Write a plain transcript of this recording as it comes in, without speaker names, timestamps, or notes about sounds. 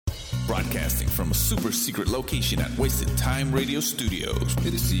Broadcasting from a super secret location at Wasted Time Radio Studios.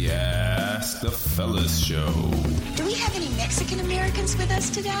 It is the Ask the Fellas Show. Do we have any Mexican Americans with us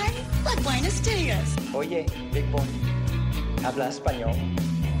today? Like Buenos Dias. Oye, Big Boy, habla español.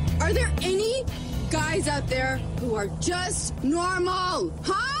 Are there any guys out there who are just normal?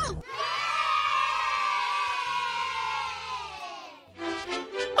 Huh?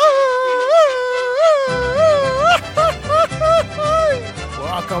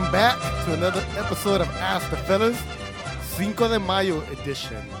 Welcome back to another episode of Ask the Fellas, Cinco de Mayo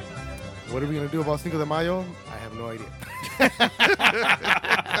edition. What are we going to do about Cinco de Mayo? I have no idea.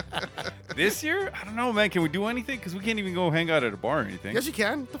 This year? I don't know, man. Can we do anything? Because we can't even go hang out at a bar or anything. Yes, you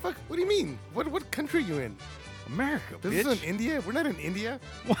can. The fuck? What do you mean? What country are you in? America, This bitch. isn't India. We're not in India.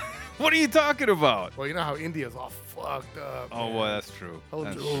 What are you talking about? Well, you know how India's all fucked up. Oh, man. well, that's true. Holy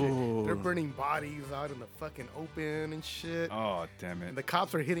That's shit. They're burning bodies out in the fucking open and shit. Oh, damn And it. the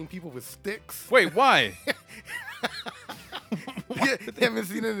cops are hitting people with sticks. Wait, why? You haven't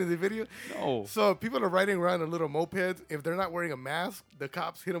seen it in the video? No. So people are riding around on little mopeds. If they're not wearing a mask, the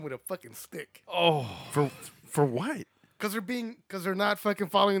cops hit them with a fucking stick. Oh. For what? Because they're not fucking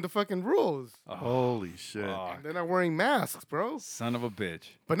following the fucking rules. Holy shit. Fuck. They're not wearing masks, bro. Son of a bitch.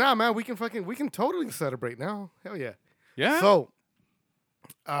 But nah, man, we can totally celebrate now. Hell yeah. Yeah? So,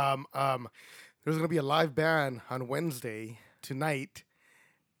 there's gonna be a live band on Wednesday tonight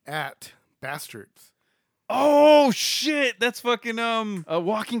at Bastards. Oh, shit. That's fucking,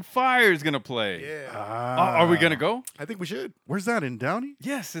 Walking Fire is going to play. Yeah. Are we going to go? I think we should. Where's that, in Downey?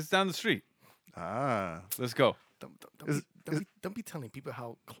 Yes, it's down the street. Let's go. Don't be telling people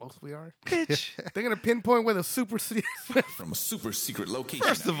how close we are. Bitch. They're gonna pinpoint where the super From a super secret location.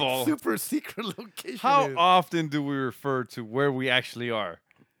 First of all, super secret location how is. often do we refer to where we actually are?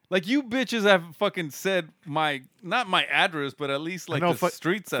 Like, you bitches have fucking said not my address, but at least like the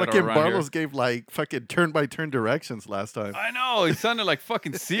streets that fucking are around Barlos here. gave like fucking turn-by-turn directions last time. I know, it sounded like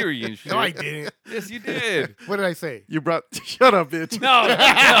fucking Siri and shit. No, I didn't. Yes, you did. What did I say? You brought... Shut up, bitch. No,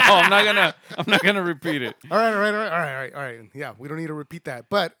 I'm not gonna repeat it. All right. Yeah, we don't need to repeat that.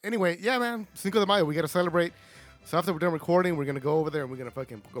 But anyway, yeah, man, Cinco de Mayo, we gotta celebrate. So after we're done recording, we're gonna go over there and we're gonna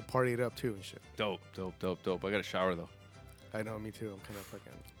fucking go party it up too and shit. Dope. I got a shower though. I know, me too. I'm kind of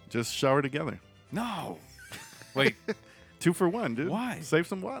fucking. Just shower together. No. Wait, 2 for 1, dude. Why? Save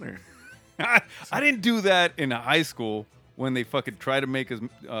some water. I didn't do that in high school when they fucking try to make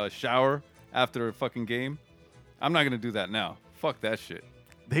us shower after a fucking game. I'm not gonna do that now. Fuck that shit.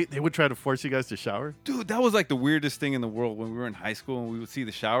 They would try to force you guys to shower? Dude, that was like the weirdest thing in the world when we were in high school and we would see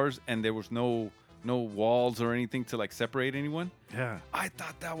the showers and there was no walls or anything to like separate anyone. Yeah. I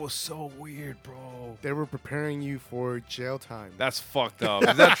thought that was so weird, bro. They were preparing you for jail time. That's fucked up.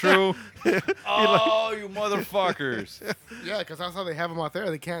 Is that true? Oh, you motherfuckers. Yeah, because that's how they have them out there.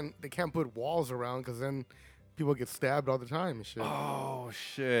 They can't put walls around because then people get stabbed all the time and shit. Oh,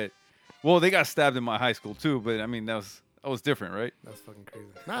 shit. Well, they got stabbed in my high school too, but I mean, that was different, right? That's fucking crazy.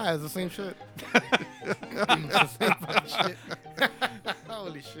 Nah, it's the same shit. It's the same fucking shit.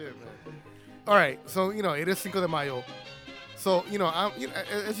 Holy shit, man. All right, so, it is Cinco de Mayo. So,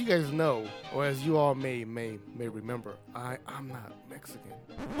 as you guys know, or as you all may remember, I'm not Mexican.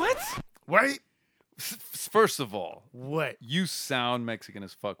 What? Right? First of all, What? you sound Mexican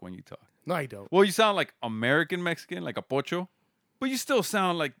as fuck when you talk. No, I don't. Well, you sound like American Mexican, like a pocho, but you still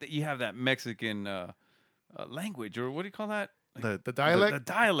sound like you have that Mexican language, or what do you call that? Like The dialect? The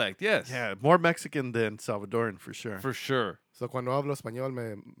dialect, yes. Yeah, more Mexican than Salvadoran, for sure. For sure. So, cuando hablo español,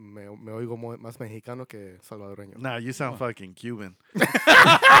 me oigo más mexicano que salvadoreño. Nah, you sound fucking Cuban.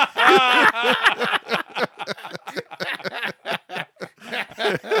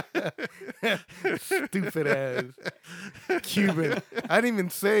 Stupid ass. Cuban. I didn't even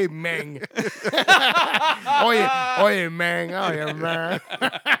say Meng. Oye, Meng. Oye, man.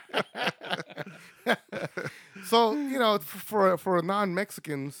 So, for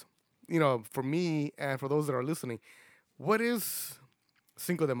non-Mexicans, for me and for those that are listening, what is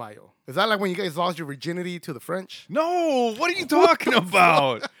Cinco de Mayo? Is that like when you guys lost your virginity to the French? No, what are you talking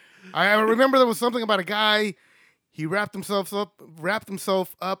about? I remember there was something about a guy. He wrapped himself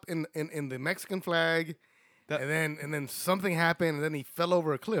up in the Mexican flag, and then something happened, and then he fell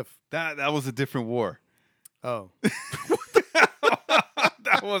over a cliff. That was a different war. Oh,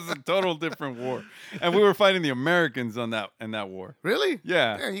 That was a total different war, and we were fighting the Americans in that war. really?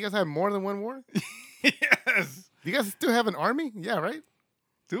 Yeah. Damn, you guys had more than one war? Yes. You guys still have an army? Yeah, right?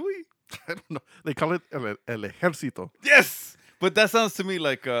 Do we? I don't know. They call it el ejército. Yes. But that sounds to me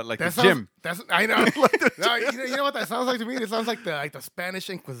like the That gym. I know. No, you know what that sounds like to me? It sounds like the Spanish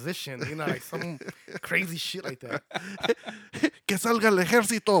Inquisition. Like some crazy shit like that. Que salga el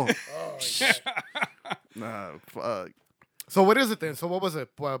ejército. Oh Nah, fuck. So what is it then? So what was it?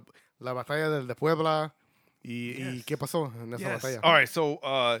 La batalla de Puebla. ¿Y qué pasó en esa Yes. batalla? All right,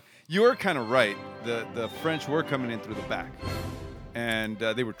 so you're kind of right. The French were coming in through the back, and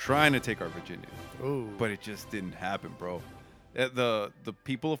they were trying to take our Virginia, Ooh. but it just didn't happen, bro. The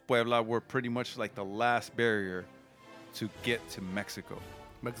people of Puebla were pretty much like the last barrier to get to Mexico,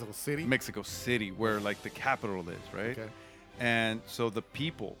 Mexico City. Mexico City, where like the capital is, right? Okay. And so the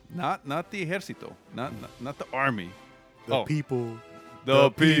people, not the ejército, not the army, The people.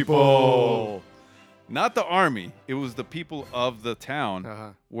 the people. Not the army. It was the people of the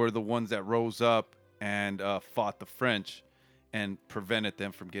town were the ones that rose up and fought the French and prevented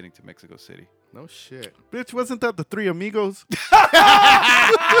them from getting to Mexico City. No shit. Bitch, wasn't that the Three Amigos?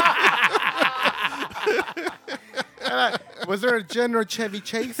 Was there a General Chevy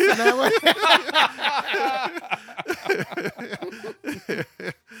Chase in that one?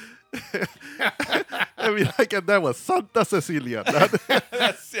 I mean, I get that was Santa Cecilia.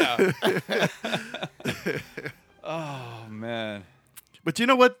 That's yeah. Oh man. But you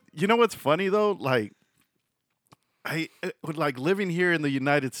know what? You know what's funny though? Like, I like living here in the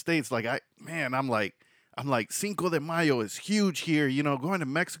United States. Like, I'm like Cinco de Mayo is huge here. You know, going to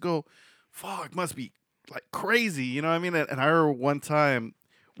Mexico, fuck, must be like crazy. You know what I mean? And I remember one time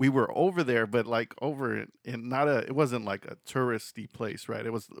we were over there, but like over in it wasn't like a touristy place, right?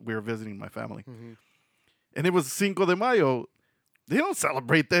 We were visiting my family, and it was Cinco de Mayo. They don't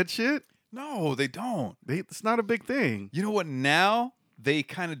celebrate that shit. No, they don't. It's not a big thing. You know what? Now they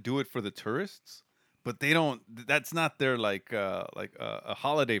kind of do it for the tourists, but they don't. That's not their like a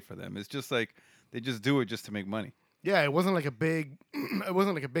holiday for them. It's just like they just do it just to make money. Yeah, it wasn't like a big. It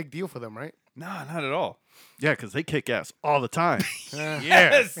wasn't like a big deal for them, right? Nah, not at all. Yeah, because they kick ass all the time.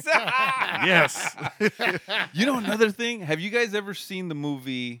 Yes. Yes. You know another thing? Have you guys ever seen the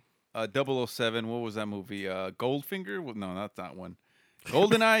movie 007? What was that movie? Goldfinger? Well, no, that's not one.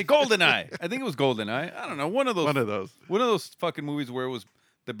 GoldenEye? GoldenEye. I think it was GoldenEye. I don't know. One of those. One of those fucking movies where it was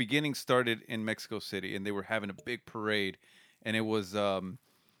the beginning started in Mexico City and they were having a big parade and it was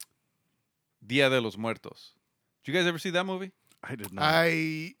Dia de los Muertos. Did you guys ever see that movie? I did not.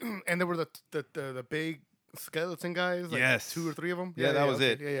 And there were the big skeleton guys. Like Yes. 2 or 3 of them. Yeah, that was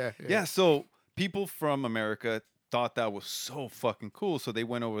okay. it. Yeah. Yeah, so people from America thought that was so fucking cool, so they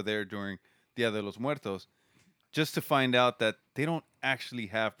went over there during Dia de los Muertos just to find out that they don't actually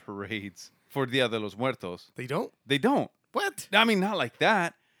have parades for Dia de los Muertos. They don't? They don't. What? I mean, not like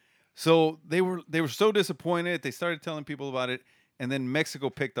that. So they were so disappointed. They started telling people about it, and then Mexico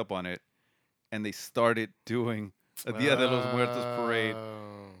picked up on it, and they started doing a Dia de los Muertos parade.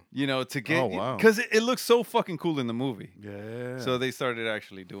 You know, to get because it looks so fucking cool in the movie. Yeah. So they started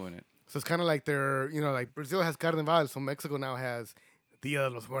actually doing it. So it's kind of like like Brazil has Carnival, so Mexico now has Dia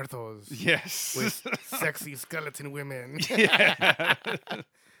de los Muertos. Yes. With sexy skeleton women. Yeah.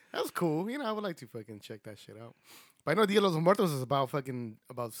 That's cool. You know, I would like to fucking check that shit out. But I know Dia de los Muertos is about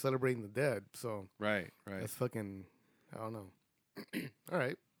celebrating the dead. So Right. that's fucking, I don't know. All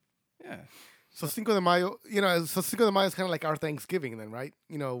right. Yeah. So Cinco de Mayo, Cinco de Mayo is kind of like our Thanksgiving then, right?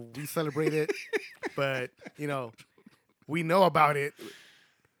 You know, we celebrate it, but, we know about it.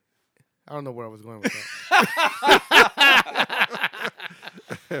 I don't know where I was going with that.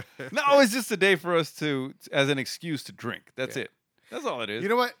 No, it's just a day for us as an excuse to drink. That's it. That's all it is. You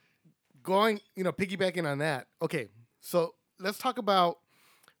know what? Piggybacking on that. Okay, so let's talk about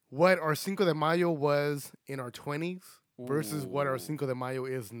what our Cinco de Mayo was in our 20s versus what our Cinco de Mayo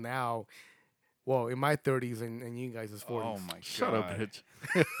is now. Well, in my 30s and you guys' 40s. Oh my god. Shut up, bitch.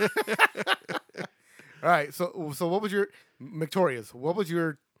 All right, so what was your Victorious? What was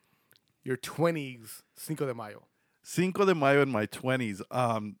your 20s Cinco de Mayo? Cinco de Mayo in my 20s.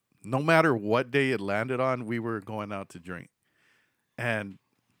 No matter what day it landed on, we were going out to drink. And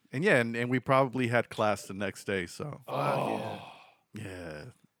we probably had class the next day, so yeah.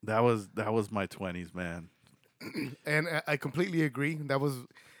 That was my 20s, man. And I completely agree. That was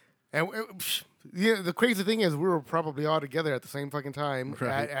the crazy thing is we were probably all together at the same fucking time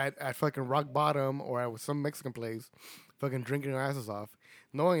at fucking Rock Bottom or at some Mexican place, fucking drinking our asses off,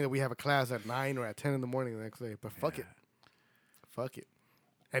 knowing that we have a class at 9 or at 10 in the morning the next day. But fuck it.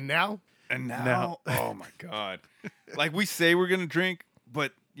 And now, oh my god. Like we say we're gonna drink,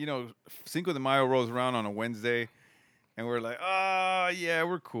 but Cinco de Mayo rolls around on a Wednesday, and we're like, yeah,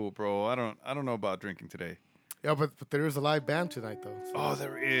 we're cool, bro. I don't know about drinking today. Yeah, but there is a live band tonight though. So. Oh,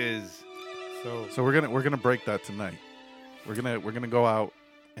 there is. So we're gonna break that tonight. We're gonna go out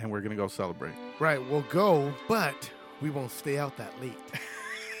and we're gonna go celebrate. Right, we'll go, but we won't stay out that late.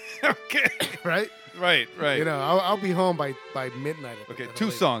 Okay. right? Right. You know, I'll be home by midnight. Okay, at the 2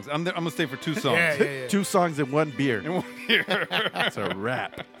 latest. songs. I'm gonna stay for 2 songs. Yeah. 2 songs and 1 beer. In 1 year. That's a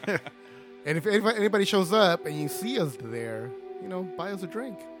wrap. And if anybody shows up and you see us there, you know, buy us a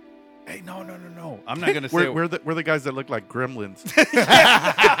drink. Hey, no. I'm not gonna say. We're the guys that look like gremlins.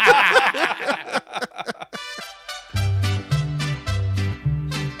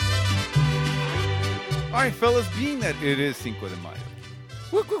 All right, fellas. Being that it is Cinco de Mayo.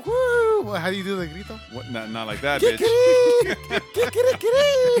 Woo, woo, woo. Well, how do you do the grito? What? Not like that, bitch.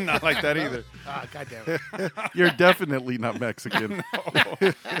 Not like that either. Ah, goddamn it. You're definitely not Mexican.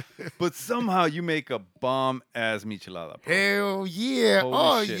 But somehow you make a bomb as michelada. Bro. Hell yeah.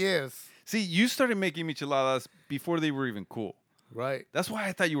 Holy shit. Yes. See, you started making micheladas before they were even cool. Right. That's why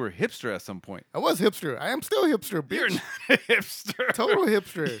I thought you were a hipster at some point. I was hipster. I am still hipster, bitch. You're not a hipster. Total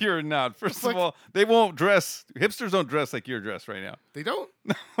hipster. You're not. First Fuck. of all, they won't dress. Hipsters don't dress like you're dressed right now. They don't?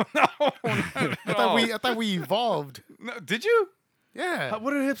 No. I thought we evolved. No, did you? Yeah.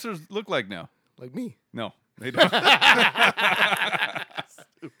 What do hipsters look like now? Like me. No, they don't.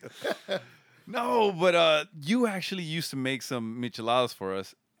 No, but you actually used to make some micheladas for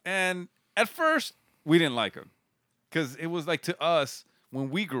us, and at first we didn't like them because it was like, to us when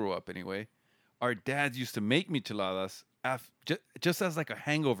we grew up anyway, our dads used to make micheladas just as like a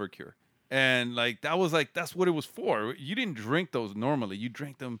hangover cure, and like that's what it was for. You didn't drink those normally; you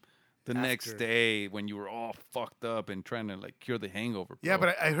drank them the next After. day when you were all fucked up and trying to like cure the hangover. Yeah, bro.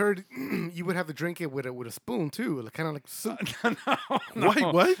 but I heard you would have to drink it with a spoon too, kind of like soup. No. Wait,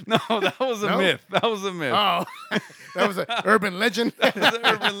 what? No, that was a No? myth. That was a myth. Oh, that was an urban legend. It's an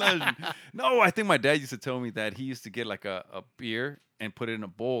urban legend. No, I think my dad used to tell me that he used to get like a beer and put it in a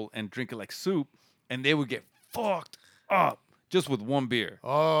bowl and drink it like soup, and they would get fucked up just with 1 beer.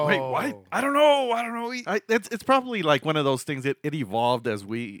 Oh, Wait, what? I don't know. It's probably like one of those things that it evolved as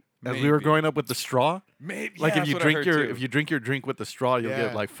we were Maybe. growing up with the straw. Maybe. Like yeah, if you that's what I drink heard, too. if you drink your drink with the straw, you'll Yeah.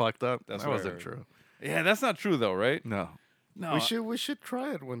 get like fucked up. That's that what I wasn't heard. true. Yeah, that's not true though, right? No. No. We should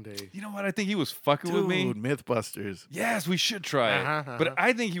try it one day. You know what? I think he was fucking with me. Dude, Mythbusters. Yes, we should try it. Uh-huh. But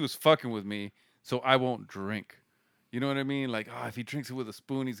I think he was fucking with me, so I won't drink. You know what I mean? Like, if he drinks it with a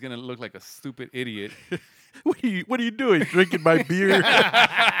spoon, he's gonna look like a stupid idiot. What are you doing? Drinking my beer?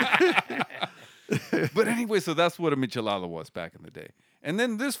 But anyway, so that's what a michelada was back in the day. And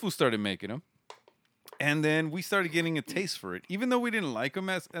then this fool started making them. And then we started getting a taste for it. Even though we didn't like him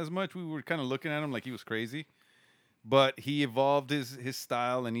as much, we were kind of looking at him like he was crazy. But he evolved his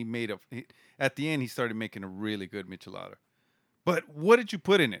style, and at the end, he started making a really good michelada. But what did you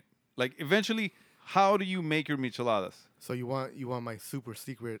put in it? Like, eventually, how do you make your micheladas? So you want my super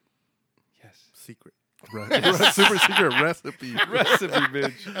secret Yes. secret? Super secret recipe. Recipe,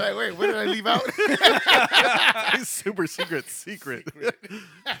 bitch. Like, wait, what did I leave out? Super secret.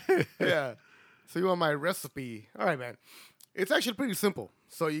 Yeah. So you want my recipe? All right, man. It's actually pretty simple.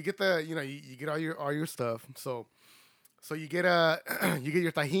 So you get you get all your stuff. So you get you get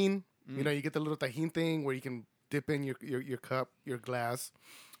your tajin. You know, you get the little tajin thing where you can dip in your cup, your glass.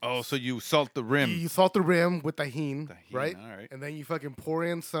 Oh, so you salt the rim. You salt the rim with tajin, Tajin, right? all right. And then you fucking pour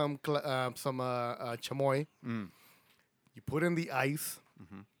in some chamoy. You put in the ice.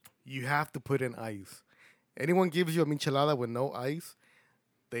 You have to put in ice. Anyone gives you a michelada with no ice,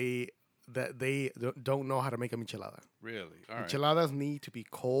 they don't know how to make a michelada. Really? All right. Micheladas need to be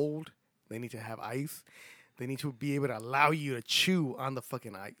cold. They need to have ice. They need to be able to allow you to chew on the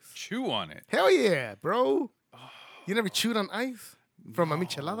fucking ice. Chew on it. Hell yeah, bro. You never chewed on ice from a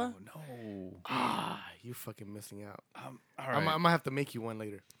michelada? No. You fucking missing out. All right. I'm gonna have to make you one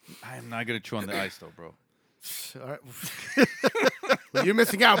later. I am not gonna chew on the ice though, bro. All right. Well, you're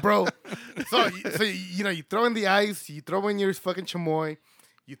missing out, bro. So you know, you throw in the ice, you throw in your fucking chamoy,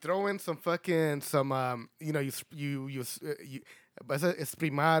 you throw in some you know, you vas a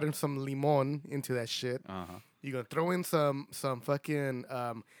esprimar and some limon into that shit. You're gonna throw in some fucking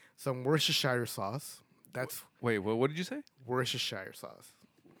some Worcestershire sauce. That's Wait, what did you say? Worcestershire sauce.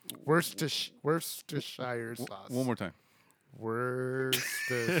 Worcestershire sauce. One more time.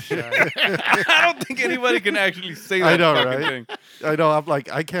 Worcestershire. I don't think anybody can actually say that I know, fucking right? thing. I know. I'm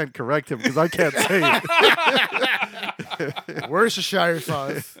like, I can't correct him because I can't say it. Worcestershire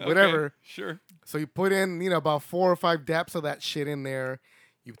sauce. Whatever. Okay, sure. So you put in, you know, about 4 or 5 daps of that shit in there.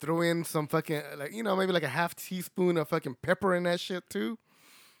 You throw in some fucking, like, you know, maybe like a half teaspoon of fucking pepper in that shit too.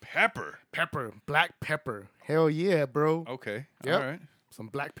 Pepper. Pepper. Black pepper. Hell yeah, bro. Okay. Yep. All right. Some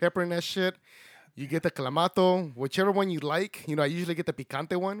black pepper in that shit. You get the clamato, whichever one you like. You know, I usually get the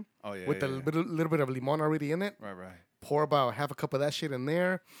picante one. Oh, yeah, with yeah, a yeah. little bit of limon already in it. Right. Pour about half a cup of that shit in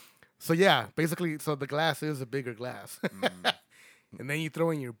there. So yeah, basically, so the glass is a bigger glass. and then you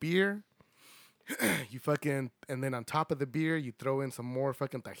throw in your beer. You fucking, and then on top of the beer, you throw in some more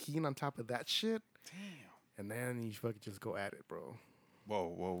fucking tajin on top of that shit. Damn. And then you fucking just go at it, bro.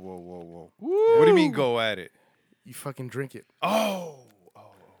 Whoa. What do you mean go at it? You fucking drink it. Oh.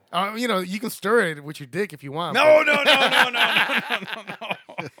 You know, you can stir it with your dick if you want. No.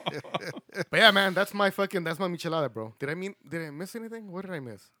 But yeah, man, that's my michelada, bro. Did I miss anything? What did I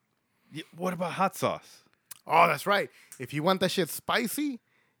miss? Yeah, what about hot sauce? Oh, that's right. If you want that shit spicy,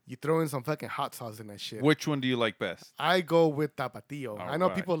 you throw in some fucking hot sauce in that shit. Which one do you like best? I go with Tapatio. I know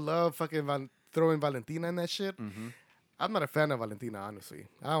right. people love fucking throwing Valentina in that shit. Mm-hmm. I'm not a fan of Valentina, honestly.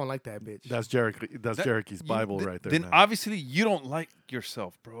 I don't like that bitch. That's Jericho's Bible right there. Then man. obviously you don't like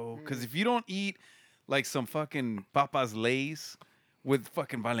yourself, bro. Because if you don't eat like some fucking papas lays with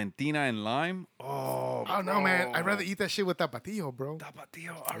fucking Valentina and lime, Oh no, man. I'd rather eat that shit with Tapatio, bro.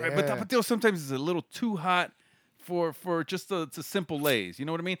 Tapatio, all right. But Yeah. Tapatio sometimes is a little too hot for just the simple lays. You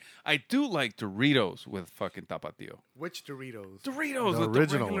know what I mean? I do like Doritos with fucking Tapatio. Which Doritos? Doritos, The the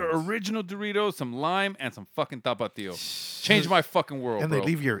original regular ones. original Doritos, some lime and some fucking Tapatio. Change my fucking world, and bro. they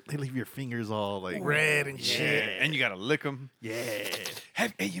leave your fingers all like Red and shit. and you gotta lick them. Yeah.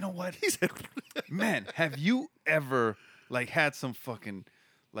 Hey, you know what? Man, have you ever like had some fucking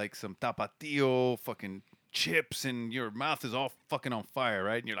like some Tapatio fucking chips and your mouth is all fucking on fire,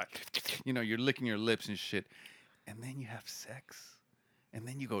 right? And you're like, you know, you're licking your lips and shit. And then you have sex, and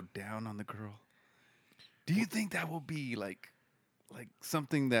then you go down on the girl. Do you think that will be like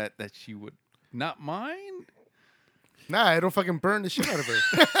something that she would not mind? Nah, I don't fucking burn the shit out of her.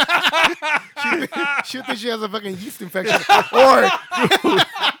 she think she has a fucking yeast infection. Or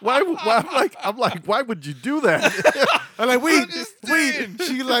I'm like, why would you do that? I'm like, wait. saying.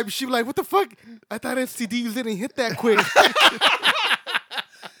 She like, what the fuck? I thought STDs didn't hit that quick.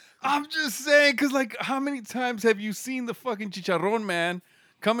 I'm just saying, because like, how many times have you seen the fucking chicharron man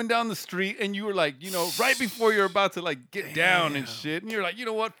coming down the street, and you were like, you know, right before you're about to like get down and shit, and you're like, you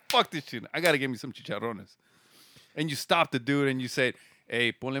know what? Fuck this shit. I gotta get me some chicharrones. And you stop the dude and you say,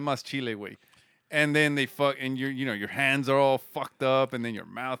 hey, ponle más chile, güey. And then they fuck, and your hands are all fucked up, and then your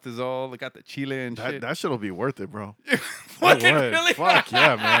mouth is all got the chile and shit. That shit'll be worth it, bro. Fucking It would. really? Fuck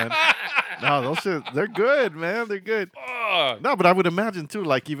yeah, man. No, those shit, they're good, man. They're good. Oh, No, but I would imagine too,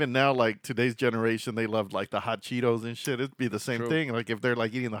 like even now, like today's generation, they love like the hot Cheetos and shit. It'd be the same True. thing. Like if they're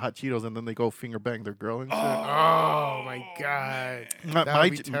like eating the hot Cheetos and then they go finger bang their girl and shit. Oh my god, that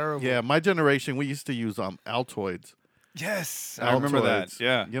would be terrible. Yeah, my generation, we used to use Altoids. yes. I remember that. Altoids.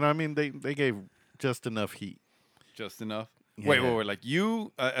 Yeah. You know what I mean? They gave just enough heat. Just enough. Yeah. Wait. Like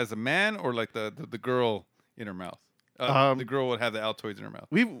you as a man, or like the girl in her mouth? The girl would have the Altoids in her mouth.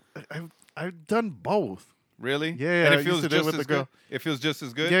 I've done both. Really? Yeah, And I it feels used to do it just with as the girl. good. It feels just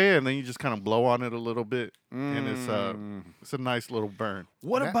as good. Yeah, and then you just kind of blow on it a little bit, and it's a nice little burn.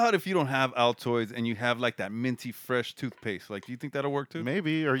 What about if you don't have Altoids and you have like that minty fresh toothpaste? Like, do you think that'll work too?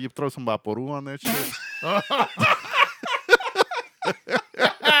 Maybe, or you throw some Vaporu on that shit.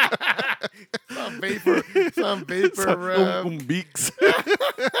 Some vapor rub. Beaks.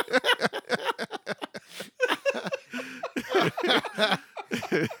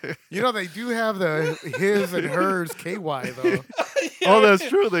 You know they do have the his and hers KY though. Oh, that's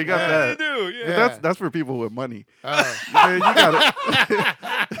true. They got They that. do. Yeah. But that's for people with money. Oh. Man, you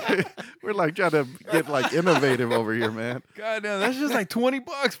gotta. We're like trying to get like innovative over here, man. God damn, that's just like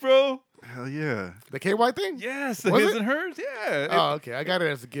 $20, bro. Hell yeah. The KY thing? Yes, the Was his it? and hers. Yeah. Oh, okay. I got it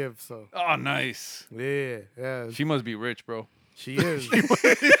as a gift, so Oh, nice. yeah. She must be rich, bro. She is.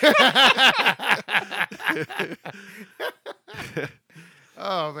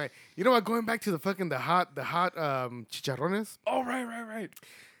 Oh man, you know what? Going back to the hot chicharrones. Oh, right.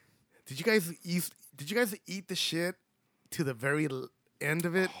 Did you guys eat the shit to the very end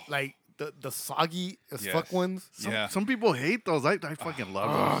of it, like the soggy as Yes. fuck ones? Yeah. Some people hate those. I fucking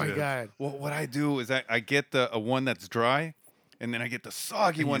love Oh those. my shit. god. Well, what I do is I get a one that's dry, and then I get the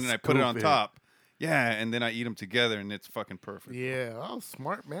soggy And one, you and I put it on scoop it. top. Yeah, and then I eat them together, and it's fucking perfect. Yeah. Oh,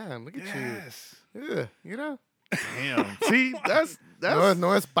 smart man. Look at Yes. you. Yeah. You know. Damn. See, that's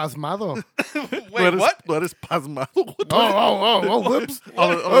No es pasmado. Wait, what? What is pasmado? What the- Oh, whoops.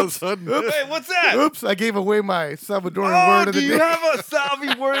 all of a sudden. Wait, what's that? Oops, I gave away my Salvadoran Oh, word of the do you day. have a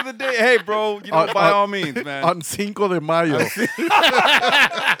Salvi word of the day? Hey, bro, you know, by all means, man. On Cinco de Mayo.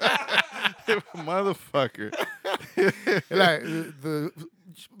 Motherfucker. Like, the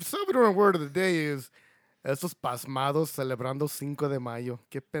Salvadoran word of the day is esos pasmados celebrando 5 de Mayo.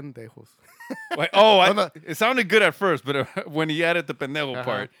 Qué pendejos. Wait, no. it sounded good at first, but when he added the pendejo Uh-huh.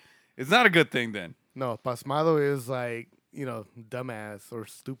 part, it's not a good thing then. No, pasmado is like, you know, dumbass or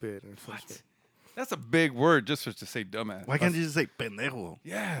stupid or some shit. That's a big word just to say dumbass. Why can't you just say pendejo?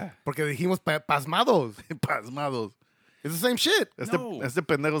 Yeah. Porque dijimos pasmados. Pasmados. It's the same shit. No. Este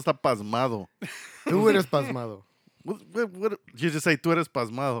pendejo está pasmado. Tú eres pasmado. What, you just say tú eres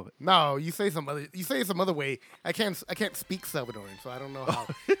pasmado. No, you say some other way. I can't speak Salvadoran, so I don't know how.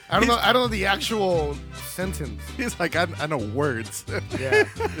 I don't know the actual sentence. He's like, I know words. Yeah.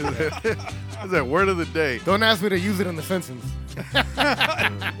 Is that word of the day? Don't ask me to use it in the sentence.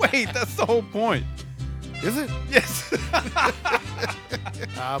 Wait, that's the whole point. Is it? Yes.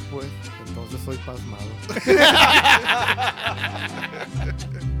 Pues, entonces soy pasmado.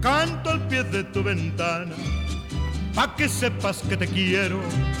 Canto al pie de tu ventana, pa' que sepas que te quiero.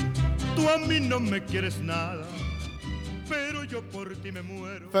 Tú a mí no me quieres nada, pero yo por ti me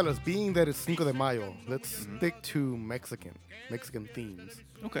muero. Fellas, being that it's Cinco de Mayo, let's stick to Mexican themes.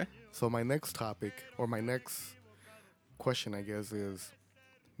 Okay. So my next topic, or my next question, I guess, is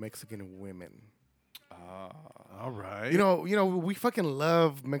Mexican women. All right. You know, we fucking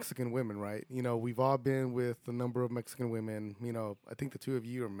love Mexican women, right? You know, we've all been with a number of Mexican women. You know, I think the two of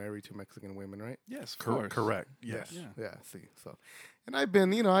you are married to Mexican women, right? Yes, of course. Correct. Yes. Yeah. See, so, and I've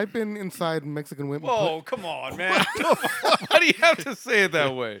been inside Mexican women. Whoa, come on, man. Why do you have to say it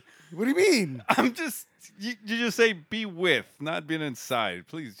that way? What do you mean? I'm just, you just say be with, not being inside.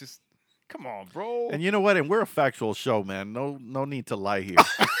 Please, just, come on, bro. And you know what? And we're a factual show, man. No need to lie here.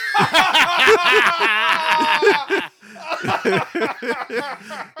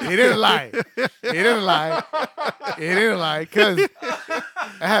 He didn't lie. Because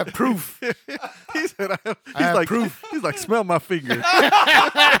I have proof. He said, I have like, proof. He's like, smell my finger.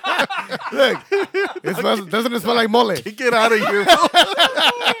 Look, doesn't it smell like mole? Get out of here.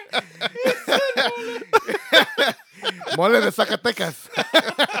 Mole de Zacatecas.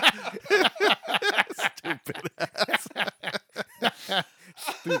 Stupid ass.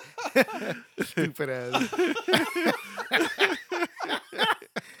 Stupid ass.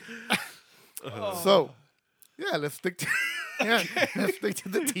 So, yeah, let's stick to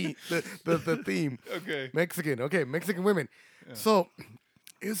the theme. Okay. Mexican women. Yeah. So,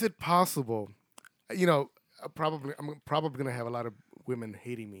 is it possible? You know, I'm probably gonna have a lot of women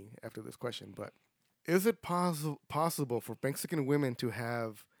hating me after this question, but is it possible for Mexican women to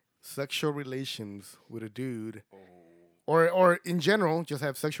have sexual relations with a dude, or in general, just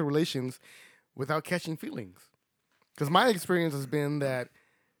have sexual relations without catching feelings? Because my experience has been that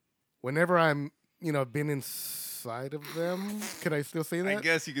whenever I'm, been inside of them, can I still say that? I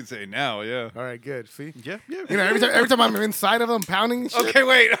guess you can say now, yeah. All right, good. See? Yeah. Every time I'm inside of them, pounding shit. Okay,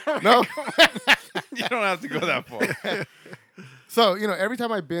 wait. No. You don't have to go that far. So, every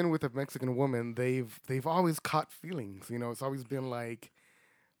time I've been with a Mexican woman, they've always caught feelings. It's always been like,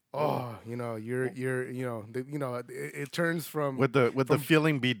 it turns from Would the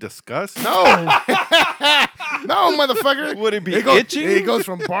feeling be disgust? No, no, motherfucker. Would it be itching? It goes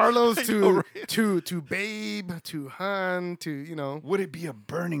from Barlow's to Babe to Hun to Would it be a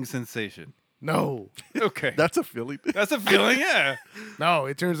burning sensation? No. Okay, That's a feeling. that's a feeling. Yeah. No,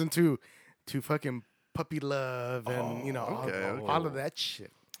 it turns into fucking puppy love and okay. all of that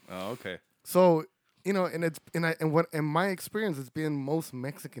shit. Oh, okay. So, and in my experience, it's been most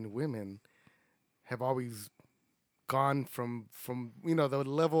Mexican women have always gone from the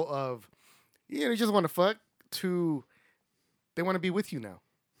level of you just want to fuck to they want to be with you now.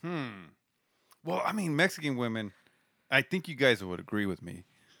 Well, I mean, Mexican women, I think you guys would agree with me.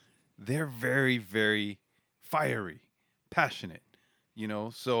 They're very, very fiery, passionate,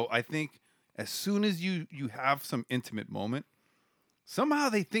 So I think as soon as you have some intimate moment, somehow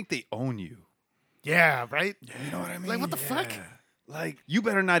they think they own you. Yeah, right? You know what I mean? Like, what the fuck? Like, you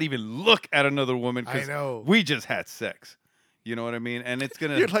better not even look at another woman I because know. we just had sex. You know what I mean? And it's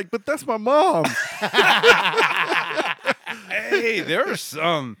going You're to... like, but that's my mom. Hey, there are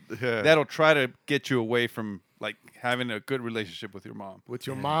some Yeah. that'll try to get you away from, like, having a good relationship with your mom. With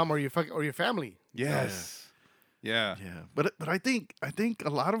your mom or your family. Yes. Yeah. Yeah, but I think a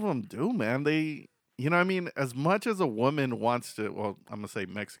lot of them do, man. They, as much as a woman wants to, well, I'm gonna say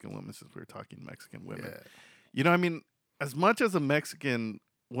Mexican women since we're talking Mexican women. Yeah. As much as a Mexican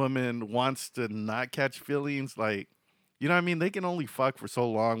woman wants to not catch feelings, like, they can only fuck for so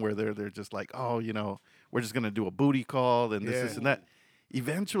long where they're just like, oh, we're just gonna do a booty call and this and that.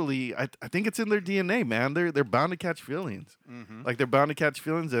 Eventually, I think it's in their DNA, man. They're bound to catch feelings. Mm-hmm. Like they're bound to catch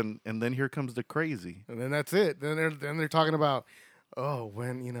feelings, and then here comes the crazy. And then that's it. Then they're talking about,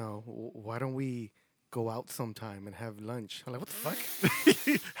 when why don't we go out sometime and have lunch? I'm like, what the fuck?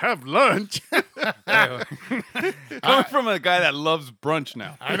 Have lunch. Coming from a guy that loves brunch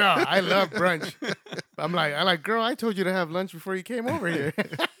now. I know. I love brunch. I'm like, girl, I told you to have lunch before you came over here.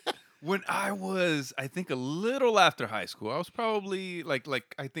 When I was, I think, a little after high school, I was probably like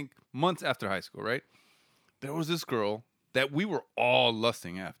I think months after high school, right? There was this girl that we were all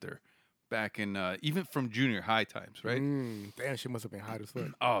lusting after back in even from junior high times, right? Damn, she must have been hot as fuck.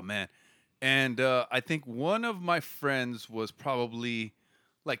 Oh man. And I think one of my friends was probably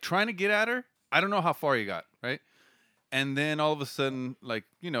like trying to get at her. I don't know how far he got, right? And then all of a sudden, like,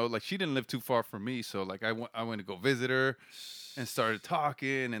 you know, like she didn't live too far from me. So like I went to go visit her and started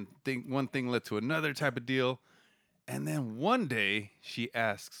talking, and one thing led to another type of deal. And then one day she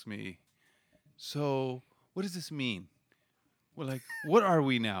asks me, so what does this mean? We're like, what are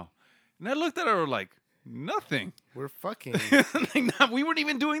we now? And I looked at her like, nothing. We're fucking. Like, we weren't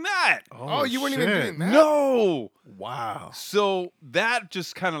even doing that. Oh, you weren't even doing that? No. Wow. So that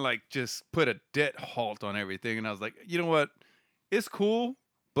just kind of like just put a dead halt on everything. And I was like, you know what? It's cool,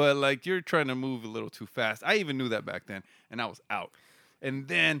 but like you're trying to move a little too fast. I even knew that back then, and I was out. And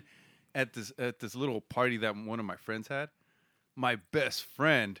then at this little party that one of my friends had, my best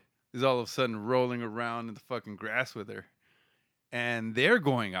friend is all of a sudden rolling around in the fucking grass with her. And they're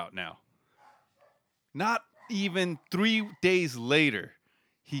going out now. Not even 3 days later,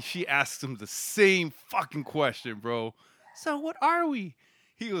 she asks him the same fucking question, bro. So what are we?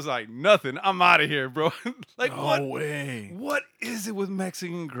 He was like, nothing. I'm out of here, bro. Like, No what? way. What is it with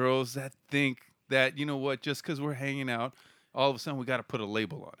Mexican girls that think that, you know what, just because we're hanging out, all of a sudden we got to put a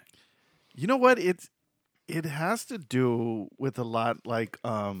label on it? You know what? It has to do with a lot like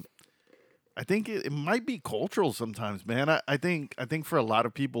I think it might be cultural sometimes, man. I think for a lot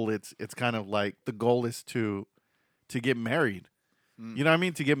of people it's kind of like the goal is to get married. You know what I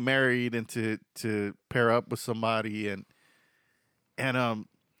mean? To get married and to pair up with somebody and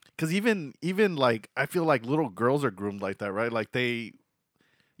because even like I feel like little girls are groomed like that, right? Like they,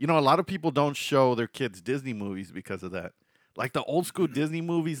 you know, a lot of people don't show their kids Disney movies because of that. Like the old school Disney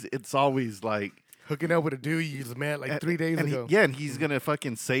movies, it's always like Hooking up with a dude you just met like 3 days ago. And he's gonna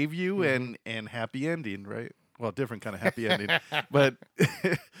fucking save you and happy ending, right? Well, different kind of happy ending, but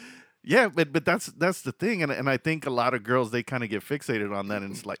yeah, but that's the thing, and I think a lot of girls they kind of get fixated on that,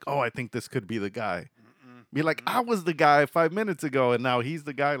 and it's like, oh, I think this could be the guy. Be like, I was the guy 5 minutes ago, and now he's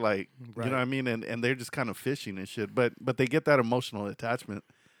the guy. Like, Right. you know what I mean? And they're just kind of fishing and shit, but they get that emotional attachment.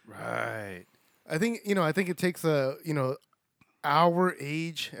 Right. I think it takes our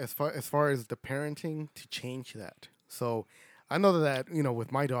age as far as the parenting to change that. So I know that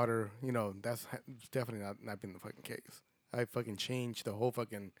with my daughter, that's definitely not been the fucking case. I fucking changed the whole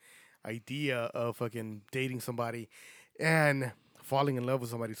fucking idea of fucking dating somebody and falling in love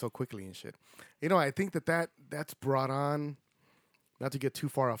with somebody so quickly and shit. I think that's brought on, not to get too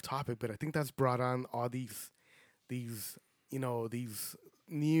far off topic, but I think that's brought on all these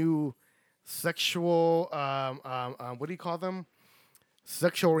new sexual what do you call them?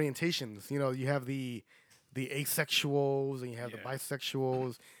 Sexual orientations. You have the asexuals and you have the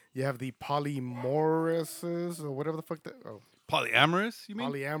bisexuals. You have the polymorous or whatever the fuck that. Oh, Polyamorous, you mean?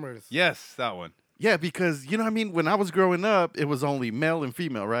 polyamorous. Yes, that one. Yeah, because you know what I mean. When I was growing up, it was only male and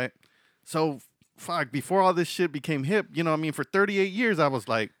female, right? So fuck, before all this shit became hip, you know what I mean. For 38 years, I was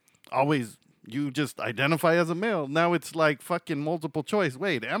like, always you just identify as a male. Now it's like fucking multiple choice.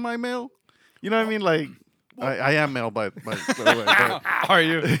 Wait, am I male? You know what I mean? Like, I am male by the way. But, Are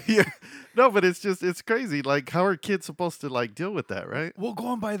you? yeah. No, but it's crazy. Like, how are kids supposed to like deal with that, right? Well,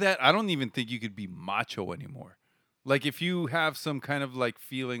 going by that, I don't even think you could be macho anymore. Like, if you have some kind of like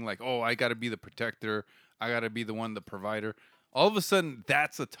feeling like, oh, I got to be the protector, I got to be the one, the provider, all of a sudden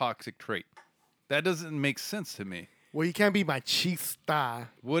that's a toxic trait. That doesn't make sense to me. Well, you can't be machista.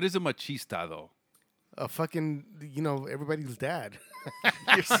 What is a machista, though? A fucking, everybody's dad.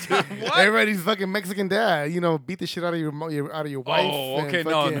 What? Everybody's fucking Mexican dad. Beat the shit out of your wife. Oh, and okay,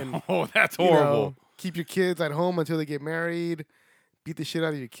 fucking, no, that's horrible. Keep your kids at home until they get married. Beat the shit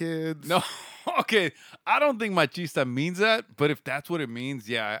out of your kids. No, okay, I don't think machista means that, but if that's what it means,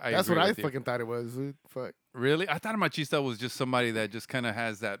 yeah, I That's agree what I with you. fucking thought it was, dude. Fuck. Really? I thought a machista was just somebody that just kind of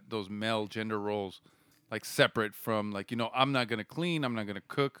has those male gender roles, like separate from like, I'm not gonna clean, I'm not gonna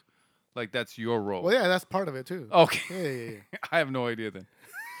cook, like that's your role. Well, yeah, that's part of it too. Okay. Yeah. I have no idea then.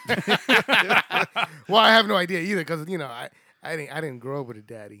 Well, I have no idea either because I didn't grow up with a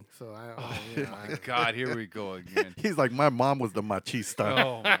daddy, so God, here we go again. He's like, my mom was the machista.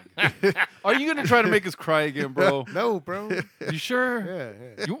 Oh, my God. Are you gonna try to make us cry again, bro? No, bro. You sure?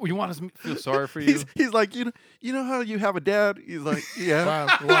 Yeah. You want us to feel sorry for you? He's like, you know how you have a dad? He's like, yeah. Wow.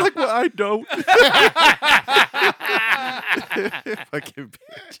 He's like, well, I don't. Fucking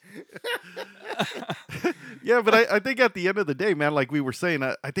bitch. Yeah, but I think at the end of the day, man, like we were saying,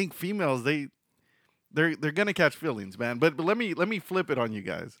 I think females, they they're gonna catch feelings, man. But let me flip it on you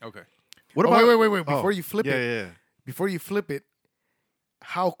guys. Okay. What Oh, about wait. Before you flip it, yeah. before you flip it,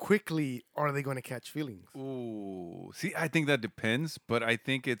 how quickly are they going to catch feelings? Ooh. See, I think that depends, but I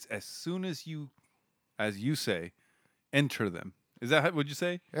think it's as soon as you say, enter them. Is that what you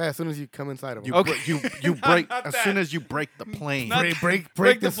say? Yeah, as soon as you come inside of them. You Okay. you break Not as that. soon as you break the plane. Not- break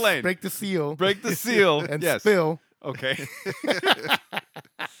the plane. break the seal, Break the seal. and yes. spill. Okay.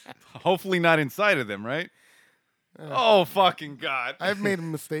 Hopefully not inside of them, right? Oh fucking God! I've made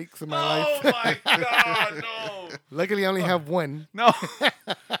mistakes in my Oh life. my God! No. Luckily, I only have one. No.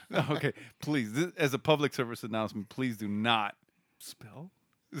 No. Okay. Please, as a public service announcement, please do not spill.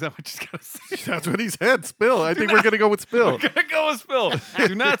 Is that what you just gotta say? That's what he said. Spill. I think we're gonna go with spill. We're gonna go with spill.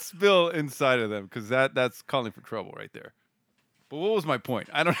 Do not spill inside of them because that's calling for trouble right there. But what was my point?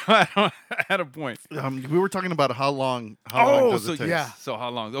 I don't know. I had a point. We were talking about how long does so it take? yeah. So how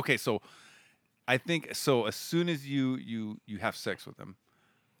long? Okay, so I think so. As soon as you have sex with them,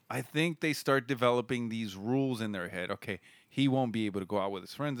 I think they start developing these rules in their head. Okay, he won't be able to go out with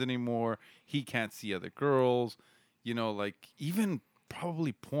his friends anymore. He can't see other girls. You know, like even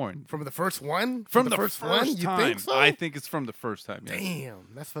probably porn. From the first one? From the first first one? You time. think so? I think it's from the first time. Yes. Damn,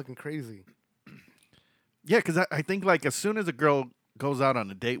 that's fucking crazy. Yeah, because I think like as soon as a girl goes out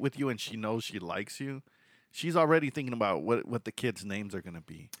on a date with you and she knows she likes you, she's already thinking about what the kids' names are gonna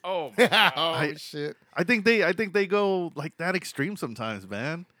be. Oh, Oh shit. I think they go like that extreme sometimes,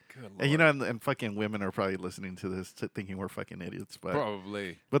 man. good Lord. And you know, and fucking women are probably listening to this thinking we're fucking idiots,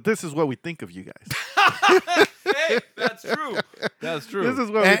 Probably. but this is what we think of you guys. Hey, that's true. That's true. This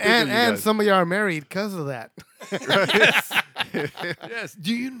is what we think of you And guys. some of y'all are married because of that. Yes.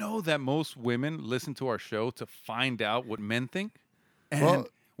 Do you know that most women listen to our show to find out what men think? And Well-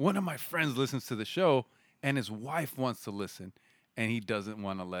 one of my friends listens to the show, and his wife wants to listen, and he doesn't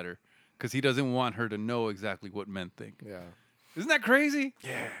want to let her because he doesn't want her to know exactly what men think. Yeah. Isn't that crazy?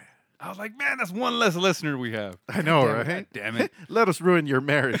 Yeah. I was like, man, that's one less listener we have. I know, God right? damn it. Let us ruin your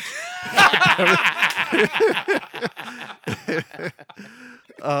marriage.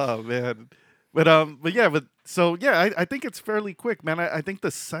 Oh man, but so yeah, I think it's fairly quick, man. I think the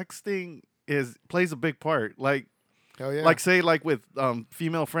sexting plays a big part. Like Hell yeah. like say like with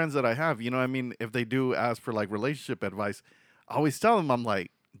female friends that I have, you know what I mean, if they do ask for like relationship advice, I always tell them, I'm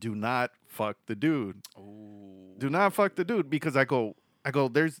like, do not fuck the dude. Do not fuck the dude, because I go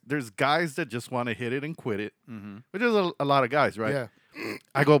there's guys that just want to hit it and quit it, which is a lot of guys, right? Yeah.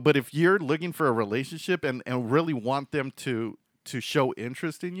 I go, but if you're looking for a relationship and really want them to show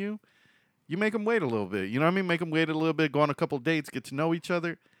interest in you, you make them wait a little bit. You know what I mean? Make them wait a little bit, go on a couple dates, get to know each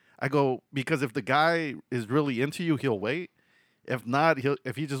other. I go, because if the guy is really into you, he'll wait. If not,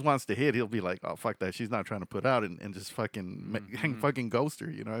 if he just wants to hit, he'll be like, oh, fuck that. She's not trying to put out, and just fucking fucking ghost her.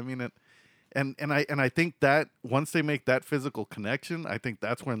 You know what I mean? And I think that once they make that physical connection, I think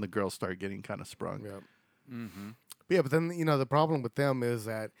that's when the girls start getting kind of sprung. Yeah. Yeah, but then, the problem with them is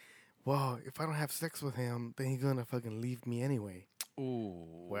that, well, if I don't have sex with him, then he's going to fucking leave me anyway. Ooh.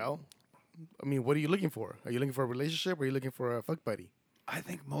 Well, I mean, what are you looking for? Are you looking for a relationship or are you looking for a fuck buddy? I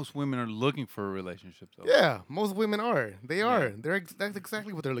think most women are looking for a relationship, though. Yeah, most women are. They are. That's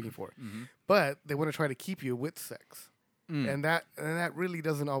exactly what they're looking for. But they want to try to keep you with sex. And that really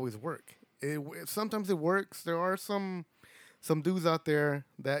doesn't always work. Sometimes it works. There are some dudes out there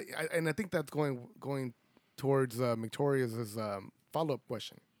that, and I think that's going towards Victoria's follow-up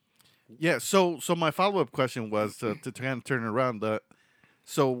question. Yeah. So my follow up question was to kind of turn it around.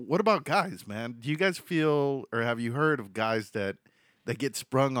 So what about guys, man? Do you guys feel, or have you heard of guys that get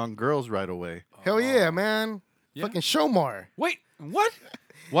sprung on girls right away? Hell yeah, man. Yeah. Fucking Shomar. Wait, what?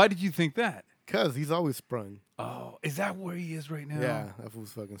 Why did you think that? Because he's always sprung. Oh, is that where he is right now? Yeah, that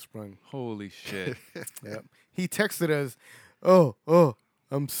fool's fucking sprung. Holy shit. Yep. He texted us, oh,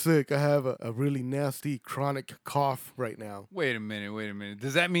 I'm sick. I have a really nasty chronic cough right now. Wait a minute.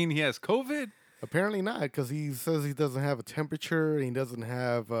 Does that mean he has COVID? Apparently not, because he says he doesn't have a temperature. And he doesn't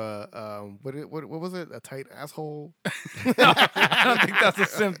have what was it? A tight asshole. I don't think that's a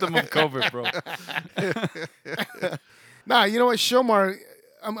symptom of COVID, bro. Nah, you know what, Shomar.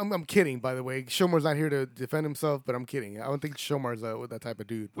 I'm kidding, by the way. Shomar's not here to defend himself, but I'm kidding. I don't think Shomar's that type of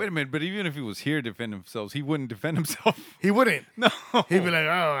dude. Wait a minute, but even if he was here to defend himself, he wouldn't defend himself. He wouldn't. No. He'd be like,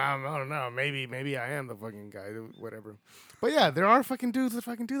 I don't know. Maybe I am the fucking guy. Whatever. But yeah, there are fucking dudes that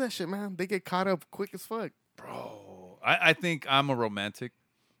fucking do that shit, man. They get caught up quick as fuck. Bro, I think I'm a romantic,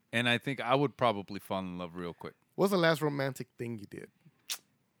 and I think I would probably fall in love real quick. What's the last romantic thing you did?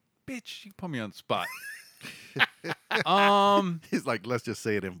 Bitch, you put me on the spot. He's like, let's just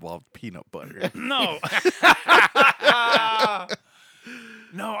say it involved peanut butter. No.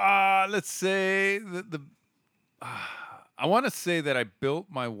 No, let's say I want to say that I built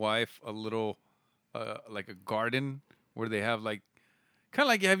my wife a little, like a garden where they have like, kind of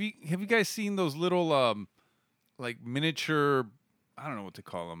like have you guys seen those little like miniature, I don't know what to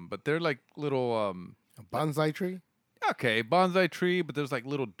call them, but they're like little A bonsai tree? okay, bonsai tree, but there's like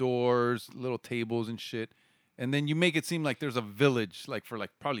little doors, little tables and shit. And then you make it seem like there's a village, like for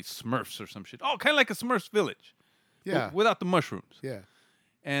like probably Smurfs or some shit. Oh, kind of like a Smurfs village. Yeah. Without the mushrooms. Yeah.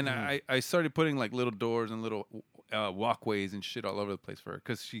 And I started putting like little doors and little walkways and shit all over the place for her.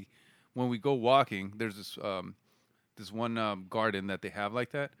 Because when we go walking, there's this one garden that they have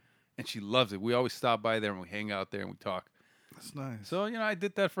like that. And she loves it. We always stop by there and we hang out there and we talk. That's nice. So, I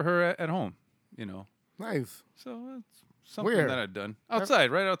did that for her at home, Nice. So it's something Where? that I've done. Outside,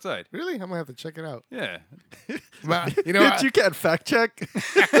 right outside. Really? I'm going to have to check it out. Yeah. But, Bitch, you can't fact check.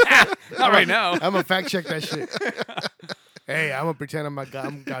 Not right now. I'm going to fact check that shit. Hey, I'm going to pretend I'm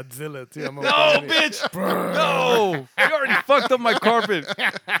Godzilla, too. No, bitch. No. You already fucked up my carpet.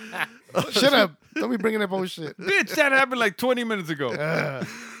 Shut up. Don't be bringing up bullshit. Bitch, that happened like 20 minutes ago.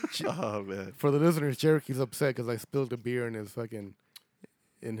 Oh man. For the listeners, Cherokee's upset because I spilled a beer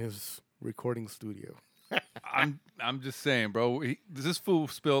in his recording studio. I'm just saying, bro. This fool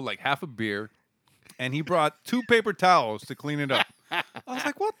spilled like half a beer, and he brought 2 paper towels to clean it up. I was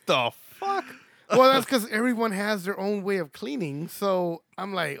like, what the fuck? Well, that's because everyone has their own way of cleaning. So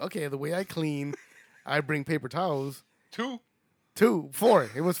I'm like, okay, the way I clean, I bring paper towels. 2? 4.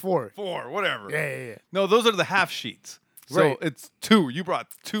 It was 4. 4, whatever. Yeah. No, those are the half sheets. So Right. it's 2. You brought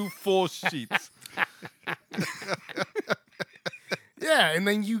 2 full sheets. Yeah, and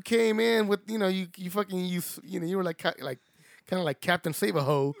then you came in with, you were like kind of like Captain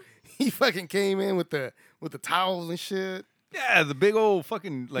Save-A-Ho. He fucking came in with the towels and shit. Yeah, the big old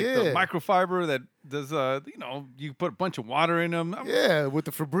fucking the Yeah. microfiber that does you put a bunch of water in them. Yeah, with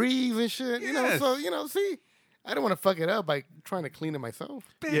the Febreze and shit. Yes. See, I don't want to fuck it up by trying to clean it myself.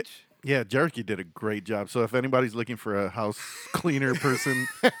 Bitch. Yeah, Jerky did a great job. So if anybody's looking for a house cleaner person,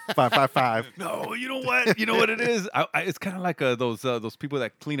 555. No, you know what? You know what it is? It's kind of like those people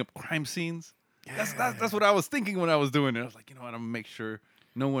that clean up crime scenes. That's what I was thinking when I was doing it. I was like, you know what? I'm gonna make sure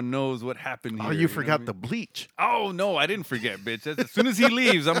no one knows what happened here. Oh, you know forgot what I the mean? bleach. Oh no, I didn't forget, bitch. As soon as he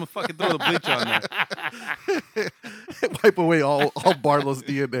leaves, I'm gonna fucking throw the bleach on there. Wipe away all Barlow's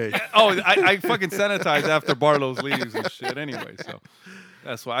DNA. Oh, I fucking sanitize after Barlow's leaves and shit anyway. So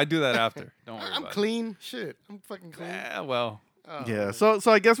that's why I do that after. Don't worry I'm about clean. Shit, I'm fucking clean. it. Yeah, well. Yeah, so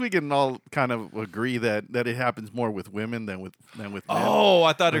I guess we can all kind of agree that it happens more with women than with men. Oh,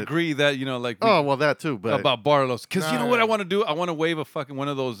 I thought But- agree that Oh, well, that too. But about Barlow's, because you know what I Nah. want to do? I want to wave a fucking one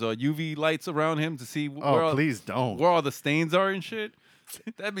of those UV lights around him to see please don't. where all the stains are and shit.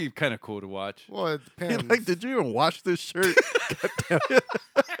 That'd be kind of cool to watch. Well, it You're depends. like, did you even wash this shirt?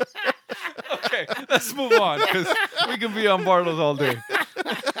 Okay, let's move on because we can be on Barlow's all day.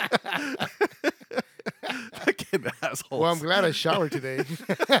 Fucking assholes. Well, I'm glad I showered today.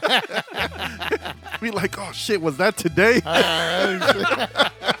 We like, oh shit, was that today?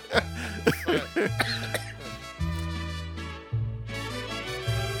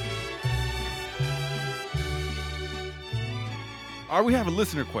 We have a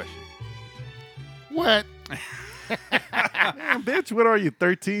listener question. What? Damn, bitch, what are you,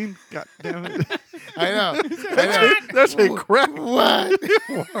 13? God damn it. I know. That's a crap. What?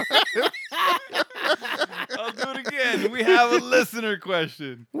 I'll do it again. We have a listener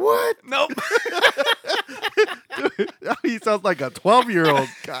question. What? Nope. He sounds like a 12-year-old.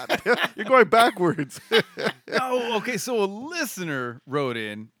 God damn, you're going backwards. No, okay, so a listener wrote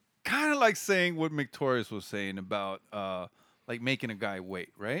in, kind of like saying what Victorious was saying about like making a guy wait,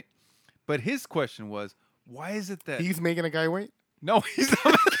 right? But his question was, why is it that He's making a guy wait? no, he's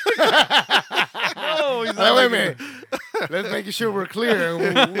not. No, he's not. Wait a making minute. Let's make sure we're clear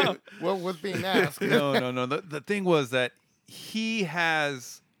what was being asked. No. The thing was that he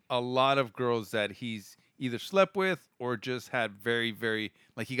has a lot of girls that he's either slept with or just had very, very,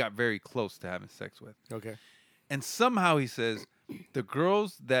 like he got very close to having sex with. Okay. And somehow he says the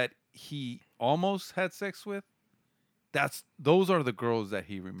girls that he almost had sex with, those are the girls that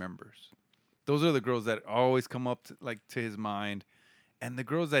he remembers. Those are the girls that always come up to his mind. And the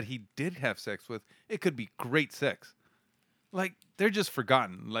girls that he did have sex with, it could be great sex. Like, they're just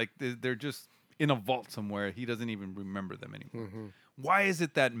forgotten. Like, they're just in a vault somewhere. He doesn't even remember them anymore. Mm-hmm. Why is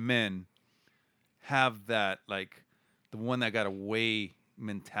it that men have that, like, the one that got away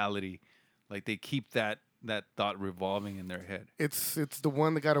mentality? Like, they keep that thought revolving in their head. It's the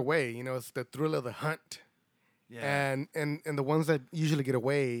one that got away. It's the thrill of the hunt. Yeah. And the ones that usually get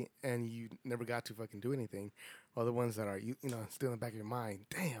away and you never got to fucking do anything are the ones that are still in the back of your mind.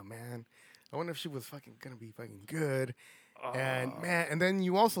 Damn, man, I wonder if she was fucking gonna be fucking good. And man, and then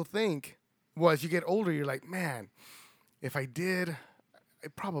you also think, well, as you get older, you're like, man, if I did,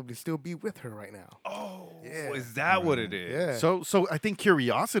 I'd probably still be with her right now. Oh, Yeah. is that what it is? Yeah. So I think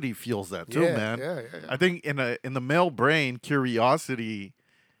curiosity fuels that too, Yeah, man. yeah. I think in the male brain, curiosity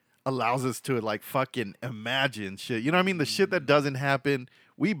allows us to like fucking imagine shit. You know what I mean? The shit that doesn't happen,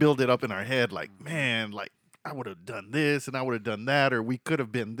 we build it up in our head. Like, man, like I would have done this and I would have done that, or we could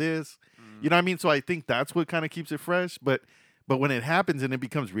have been this. You know what I mean? So I think that's what kind of keeps it fresh. But when it happens and it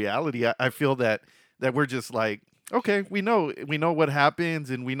becomes reality, I feel that we're just like, okay, we know what happens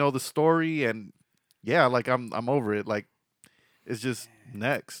and we know the story, and yeah, like I'm over it. Like it's just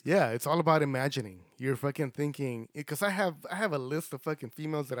next. Yeah, it's all about imagining. You're fucking thinking, because I have a list of fucking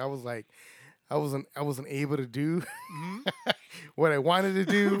females that I was like, I wasn't able to do what I wanted to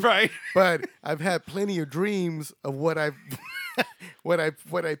do. Right. But I've had plenty of dreams of what I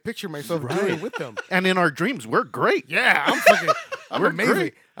picture myself doing with them. And in our dreams, we're great. Yeah, I'm We're amazing.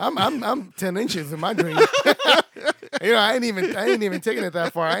 great. I'm 10 inches in my dream. I ain't even taking it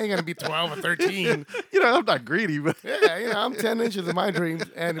that far. I ain't gonna be 12 or 13. You know, I'm not greedy, but Yeah, I'm 10 inches in my dreams,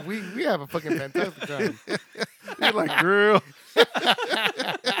 and we have a fucking fantastic time. you're like, girl.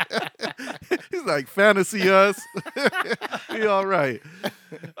 He's like, fantasy us. Be all right.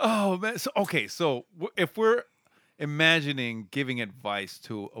 Oh man. So okay. So if we're imagining giving advice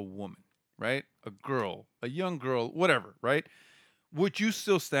to a woman, right? A girl, a young girl, whatever, right? Would you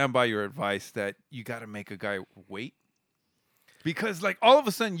still stand by your advice that you got to make a guy wait? Because like all of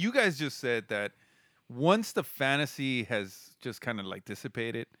a sudden, you guys just said that once the fantasy has just kind of like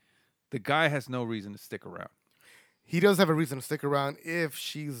dissipated, the guy has no reason to stick around. He does have a reason to stick around if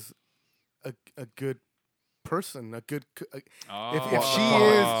she's a good person, a good. If she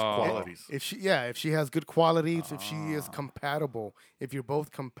is Qualities. if she has good qualities, if she is compatible, if you're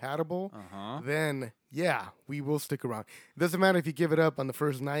both compatible, then yeah, we will stick around. Doesn't matter if you give it up on the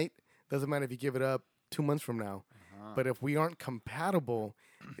first night. Doesn't matter if you give it up 2 months from now. But if we aren't compatible,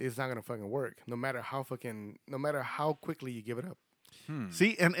 it's not gonna fucking work. No matter how quickly you give it up.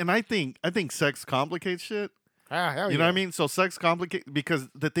 See, and I think sex complicates shit. Hell You know what I mean? So sex complicates because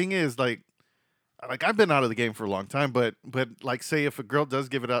the thing is like I've been out of the game for a long time, but like say if a girl does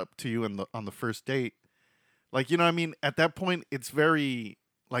give it up to you on the first date, like you know what I mean, at that point it's very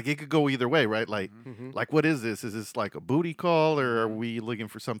like it could go either way, right? Like like what is this? Is this like a booty call or are we looking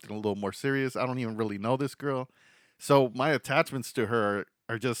for something a little more serious? I don't even really know this girl. So my attachments to her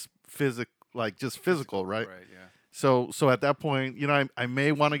are just physical, right? Right. Yeah. So at that point, you know, I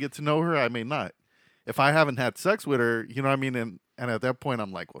may want to get to know her, I may not. If I haven't had sex with her, you know what I mean? And at that point,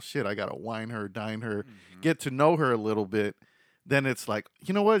 I'm like, well, shit, I got to wine her, dine her, get to know her a little bit. Then it's like,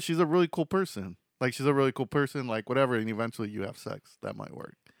 you know what? She's a really cool person. Like, she's a really cool person, like, whatever. And eventually you have sex. That might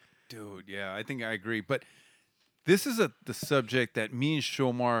work. Dude, yeah, I think I agree. But this is the subject that me and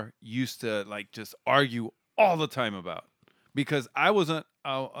Shomar used to, like, just argue all the time about. Because I wasn't,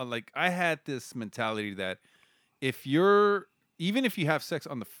 I had this mentality that even if you have sex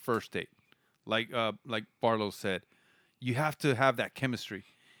on the first date, like Barlow said, you have to have that chemistry.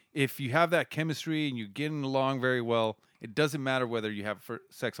 If you have that chemistry and you're getting along very well, it doesn't matter whether you have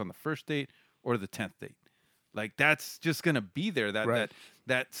sex on the first date or the 10th date. Like that's just gonna be there.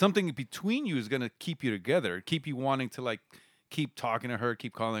 That something between you is gonna keep you together, keep you wanting to like keep talking to her,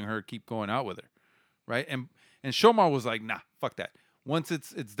 keep calling her, keep going out with her, right? And Shomar was like, nah, fuck that. Once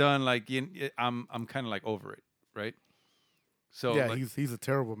it's done, like I'm kind of like over it, right? So yeah, like, he's a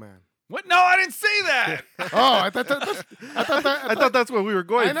terrible man. What? No, I didn't say that. I thought that's what we were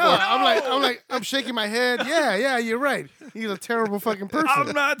going I know. for. I'm shaking my head. Yeah, you're right. He's a terrible fucking person.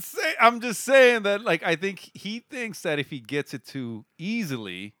 I'm just saying that like I think he thinks that if he gets it too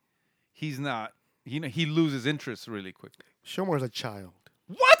easily, he's not. He loses interest really quickly. Shomar's a child.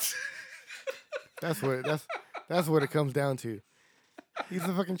 What? That's what it comes down to. He's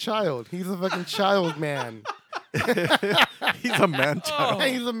a fucking child. He's a fucking child man. He's a man child.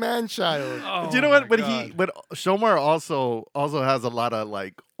 He's a man child. Oh, Do you know what? my But God. but Shomar also has a lot of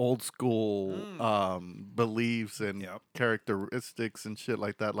like old school beliefs and Yep. characteristics and shit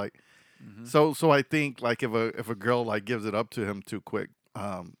like that. Like, so I think like if a girl like gives it up to him too quick, you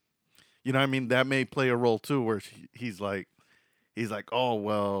know what I mean, that may play a role too, where he's like, oh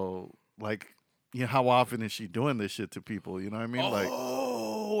well, like, you know, how often is she doing this shit to people? You know what I mean? Like,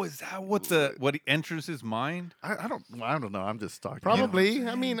 Oh, is that what enters his mind? I don't know. I'm just talking. Probably.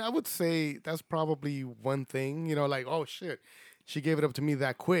 I mean, I would say that's probably one thing. You know, like, oh shit, she gave it up to me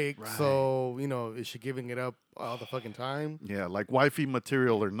that quick. So, you know, is she giving it up all the fucking time? Yeah, like wifey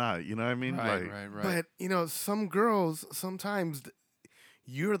material or not. You know what I mean? Right, Like, right. But, you know, some girls, sometimes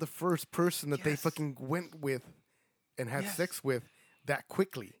you're the first person that they Yes. fucking went with and had Yes. sex with that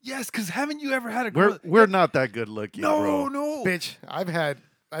quickly. Yes, because haven't you ever had a girl? we're not that good looking, no, bro. no. Bitch, I've had,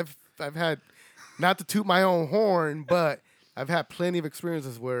 not to toot my own horn, but I've had plenty of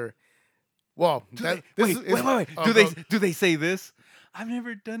experiences where, well, Wait. wait. Do they say this? I've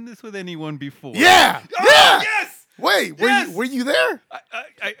never done this with anyone before. Yeah, Oh, yeah. yes. Wait, Yes! were you there?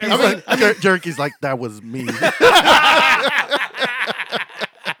 He's like, Jerky's like, that was me.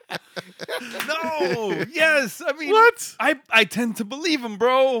 No. Yes. I mean, What? I tend to believe him,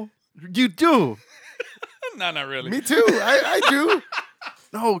 bro. You do. No, not really. Me too. I do.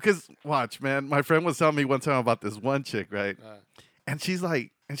 No, because watch, man. My friend was telling me one time about this one chick, right? And she's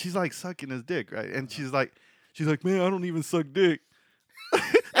like sucking his dick, right? And she's like, man, I don't even suck dick.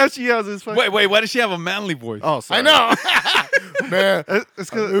 And she has this fucking. Wait. Why does she have a manly voice? Oh, sorry. I know. Man,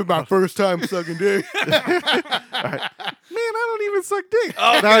 It's it was my first time sucking dick. Man, I don't even suck dick.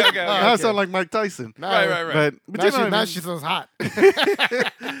 Oh, okay, Now- okay, now I okay. sound like Mike Tyson. Right. But Now, you know what I now mean? she sounds hot.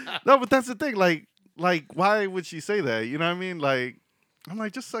 No, but that's the thing. Like, why would she say that? You know what I mean? Like, I'm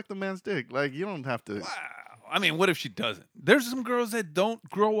like, just suck the man's dick. Like, you don't have to. Wow. I mean, what if she doesn't? There's some girls that don't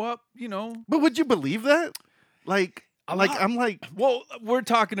grow up, you know. But would you believe that? Like, lot. I'm like Well, we're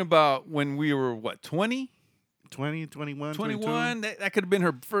talking about when we were, what, 20? 20, 21, 21? That could have been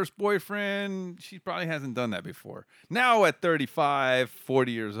her first boyfriend. She probably hasn't done that before. Now at 35,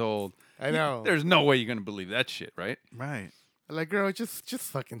 40 years old. I know. There's no way you're going to believe that shit, right? 22. Right. Like, girl, just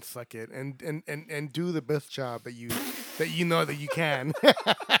fucking suck it and do the best job that you know that you can.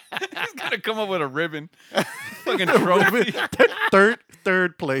 He's got to come up with a ribbon. Fucking trophy.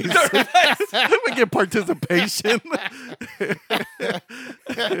 Third place. We get participation.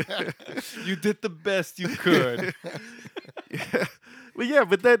 You did the best you could. But yeah,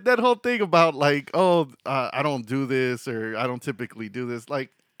 but that whole thing about like, I don't do this or I don't typically do this. Like,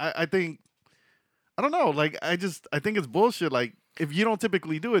 I think, I don't know. Like, I think it's bullshit. Like, if you don't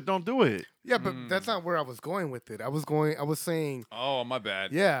typically do it, don't do it. Yeah, but that's not where I was going with it. I was saying, Oh, my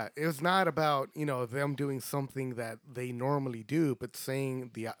bad. yeah, it was not about, you know, them doing something that they normally do, but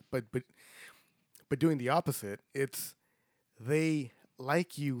saying but doing the opposite. It's they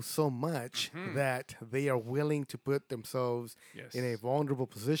like you so much that they are willing to put themselves Yes. in a vulnerable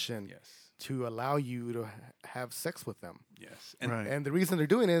position Yes. to allow you to have sex with them. Yes. And Right. And the reason they're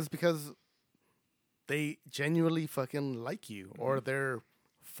doing it is because they genuinely fucking like you or they're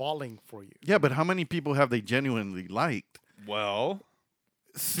falling for you. Yeah, but how many people have they genuinely liked? well,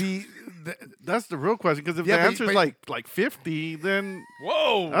 See, That's the real question. Because if Yeah, the but- answer is but- like 50, then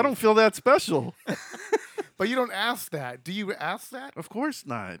whoa. I don't feel that special. but you don't ask that. Do you ask that? Of course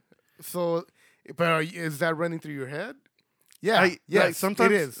not. So, but is that running through your head? Yeah, yes,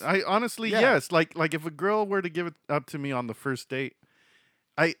 sometimes it is. I honestly, Yeah. yes. Like if a girl were to give it up to me on the first date,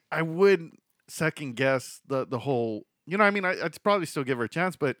 I would second guess the whole. You know, what I mean, I'd probably still give her a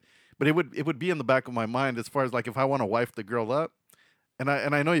chance, but it would be in the back of my mind as far as like if I want to wife the girl up, and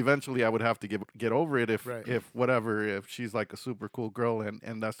I know eventually I would have to get over it if Right. if she's like a super cool girl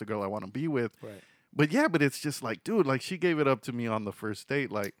and that's the girl I want to be with. Right. But yeah, but it's just like, dude, like she gave it up to me on the first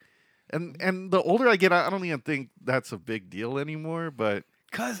date, like. And the older I get, I don't even think that's a big deal anymore. But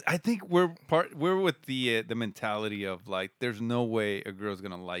Cause I think we're with the mentality of like, there's no way a girl's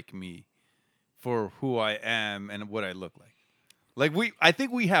gonna like me for who I am and what I look like. I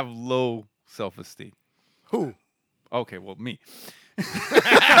think we have low self-esteem. Who? Okay, well, me.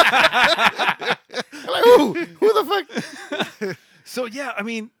 Like who? Who the fuck? So yeah, I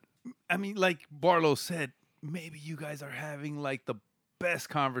mean, like Barlow said, maybe you guys are having like the best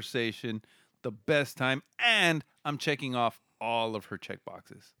conversation, the best time, and I'm checking off all of her check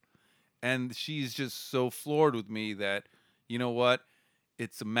boxes. And she's just so floored with me that, you know what?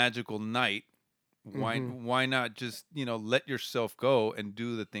 It's a magical night. Why not just, let yourself go and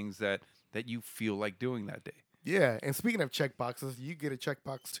do the things that you feel like doing that day? Yeah, and speaking of check boxes, you get a check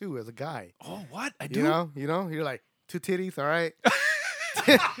box too as a guy. Oh, what? I do? You know, you're like 2 titties, all right.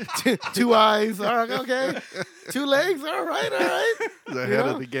 two eyes, all right, okay. 2 legs, all right. the head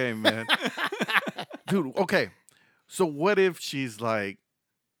of the game, man. Dude, okay. So what if she's like,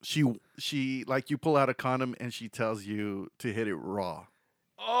 she like you pull out a condom and she tells you to hit it raw?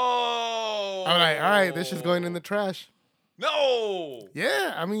 Oh. I'm like, all right, this is going in the trash. No.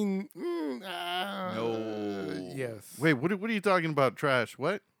 Yeah, I mean, No. yes. Wait, what are you talking about? Trash?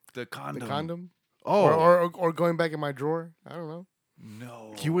 What? The condom. The condom? Oh, Or going back in my drawer? I don't know.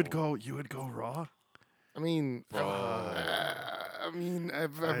 No. you would go raw? I mean, mean,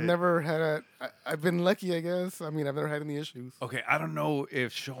 I've never had I've been lucky, I guess. I mean, I've never had any issues. Okay, I don't know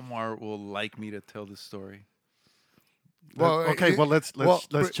if Shomar will like me to tell this story. Well, okay. Let's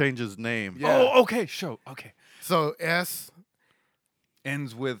change his name. Yeah. Oh, okay. Okay. So S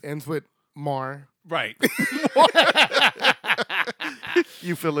Ends with Mar. right.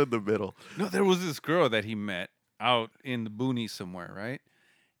 You fill in the middle. No, there was this girl that he met out in the boonies somewhere, right?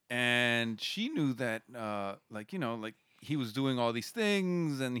 And she knew that, like he was doing all these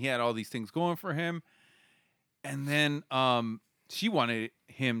things and he had all these things going for him. And then she wanted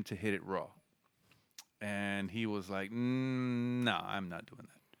him to hit it raw. And he was like, no, I'm not doing that.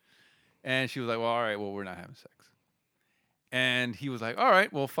 And she was like, well, all right, well, we're not having sex. And he was like, all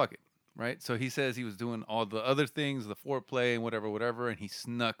right, well, fuck it. Right? So he says he was doing all the other things, the foreplay and whatever, and he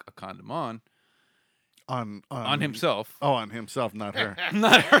snuck a condom on himself. Oh, on himself, not her.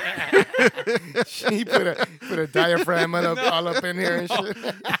 Not her. He put a diaphragm all up in here and shit.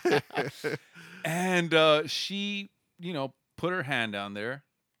 And she, put her hand down there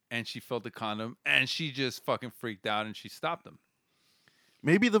and she felt the condom and she just fucking freaked out and she stopped him.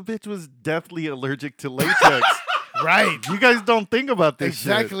 Maybe the bitch was deathly allergic to latex. Right. You guys don't think about this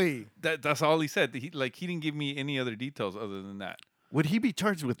Exactly. That's all he said. He didn't give me any other details other than that. Would he be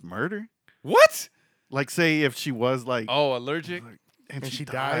charged with murder? What? Like, say if she was like, Oh, allergic? and she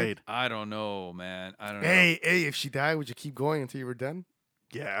died? died. I don't know, man. I don't know. Hey, if she died, would you keep going until you were done?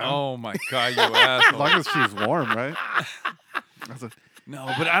 Yeah. Oh my God, you As asshole. long as she's warm, right? No,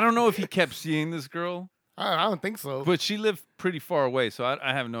 but I don't know if he kept seeing this girl. I don't think so. But she lived pretty far away, so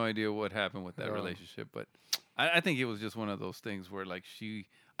I have no idea what happened with that Oh. relationship. But I think it was just one of those things where, like,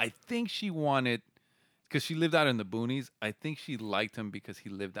 I think she wanted, because she lived out in the boonies, I think she liked him because he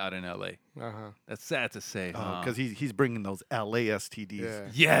lived out in L.A. Uh-huh. That's sad to say, huh? Because he's bringing those LA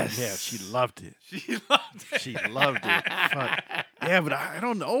STDs. Yeah. Yes. Yeah, she loved it. She loved it. She loved it. Fuck. Yeah, but I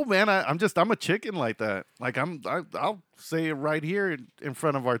don't know, man. I'm a chicken like that. Like I'll say it right here in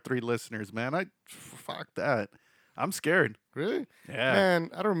front of our 3 listeners, man. Fuck that. I'm scared. Really? Yeah. Man,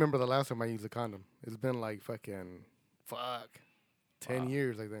 I don't remember the last time I used a condom. It's been like 10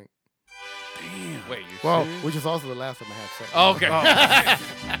 years, I think. Damn. Wait, you're Well, serious? which is also the last time I had sex. Oh, okay.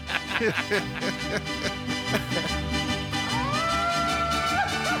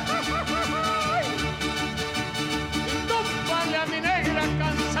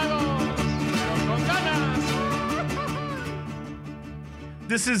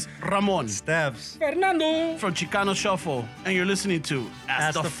 This is Ramon Steps. Fernando from Chicano Shuffle, and you're listening to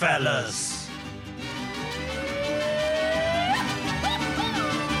Ask the Fellas.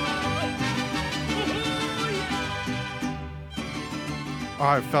 All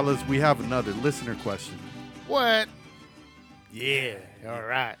right, fellas, we have another listener question. What? Yeah. All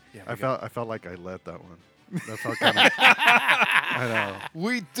right. I felt like I led that one. That's how kind of. I know.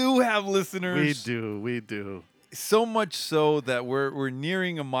 We do have listeners. We do. So much so that we're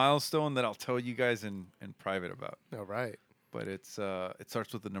nearing a milestone that I'll tell you guys in private about. All right. But it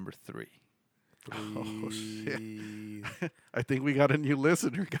starts with the number 3. Oh shit! I think we got a new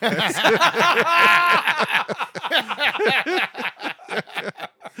listener, guys.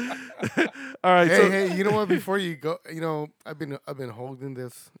 All right. Hey, you know what? Before you go, I've been holding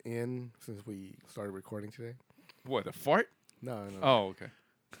this in since we started recording today. What, a fart? No. Oh, okay.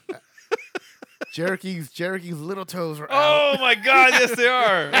 Cherokee's little toes are out. Oh my God! Yes, they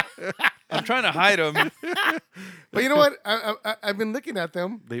are. I'm trying to hide them. But you know what? I've been looking at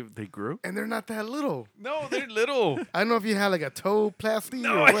them. They grew, and they're not that little. No, they're little. I don't know if you had like a toe plasty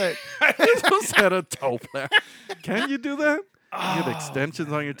or what. I just had a toe plasty. Can you do that? You get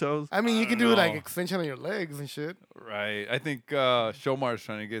extensions on your toes. I mean, you can do like extension on your legs and shit. Right. I think Shomar's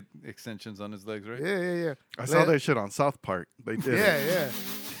trying to get extensions on his legs, right? Yeah. I saw that shit on South Park. They did.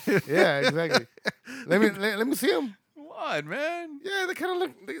 Yeah, exactly. Let me see them. What, man? Yeah, they kind of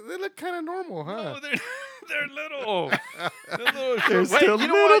look. They look kind of normal, huh? No, they're little. They're little. They're still you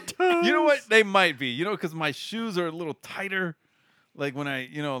know little what? toes. You know what? They might be. Because my shoes are a little tighter. Like when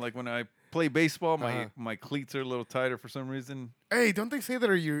I play baseball, my cleats are a little tighter for some reason. Hey, don't they say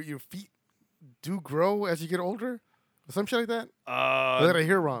that your feet do grow as you get older, or some shit like that? Or did I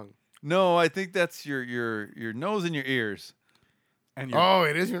hear wrong? No, I think that's your nose and your ears. And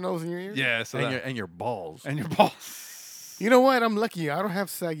it is your nose and your ears. Yeah, so and your balls. and your balls. You know what? I'm lucky. I don't have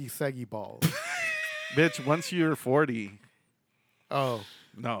saggy balls. Bitch, once you're 40. Oh.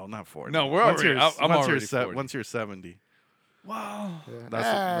 No, not 40. No, we're already. I'm already 40. Once you're 70. Wow.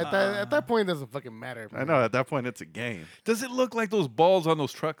 Yeah. At that point, it doesn't fucking matter. I know. At that point, it's a game. Does it look like those balls on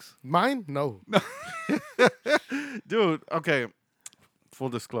those trucks? Mine? No. Dude, okay. Full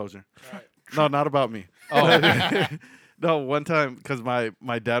disclosure. No, not about me. Oh. No, one time because my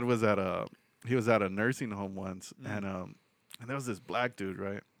dad was at a nursing home once, and there was this black dude,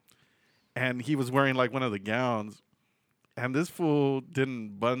 right? And he was wearing like one of the gowns, and this fool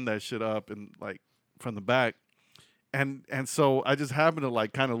didn't button that shit up and like from the back. And so I just happened to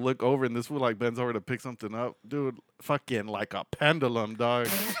like kind of look over, and this fool like bends over to pick something up, dude. Fucking like a pendulum, dog.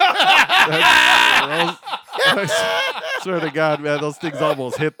 I swear to God, man, those things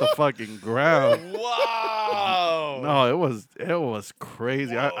almost hit the fucking ground. Wow. No, it was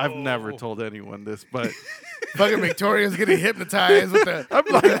crazy. I've never told anyone this, but Fucking Victoria's getting hypnotized with the I'm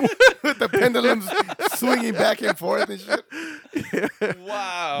like, with the pendulums swinging back and forth and shit.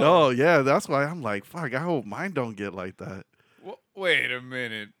 Wow. no, yeah, that's why I'm like, fuck. I hope mine don't get like that. Wait a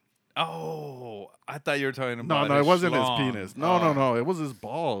minute. Oh, I thought you were talking about No, his it wasn't schlong. his penis. No, it was his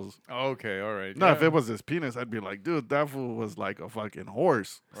balls. Okay, all right. No, if it was his penis, I'd be like, dude, that fool was like a fucking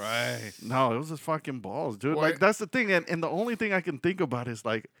horse. Right. No, it was his fucking balls, dude. What? Like, that's the thing. And the only thing I can think about is,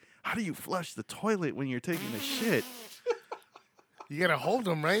 like, how do you flush the toilet when you're taking a shit? You gotta hold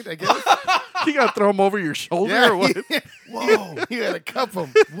them, right? I guess. You got to throw them over your shoulder or what? Whoa. You gotta cup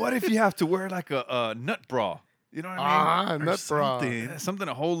them. What if you have to wear like a nut bra? You know what I mean? Nut bra. something. Yeah, something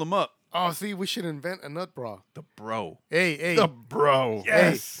to hold them up. Oh, see, we should invent a nut bra. The bro. Hey, The bro.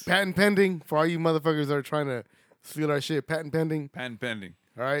 Yes. hey, patent pending for all you motherfuckers that are trying to steal our shit. Patent pending. Patent pending.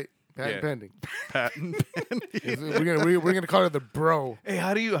 All right, patent Yeah. pending. Patent pending. We're gonna call it the bro. Hey,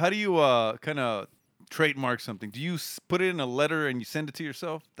 how do you kind of trademark something? Do you put it in a letter and you send it to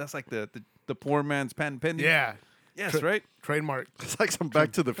yourself? That's like the poor man's patent pending. Yeah, Yes, right. trademark. It's like some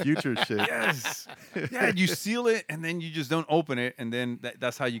Back to the Future shit. Yes. Yeah, you seal it and then you just don't open it, and then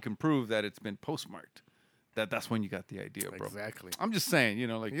that's how you can prove that it's been postmarked. That's when you got the idea, bro. Exactly. I'm just saying,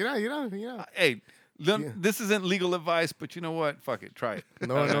 like You know. hey, this isn't legal advice, but you know what? Fuck it, try it.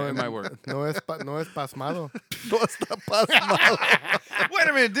 No, it might work. No es pasmado. No está pasmado. Wait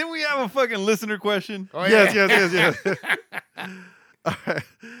a minute, didn't we have a fucking listener question? Oh, Yes.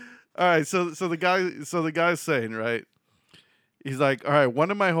 All right. So the guy's saying, right? He's like, all right, one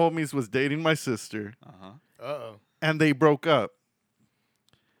of my homies was dating my sister, Uh-oh. and they broke up.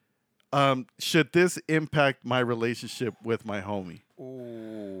 Should this impact my relationship with my homie?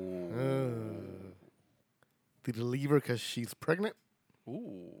 Did he leave her because she's pregnant?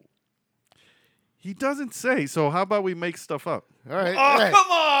 Ooh. He doesn't say. So how about we make stuff up? All right. Oh, all right.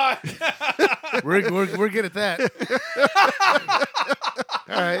 come on! We're good at that.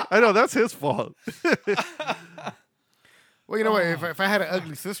 All right. I know that's his fault. Well, you know what? If I had an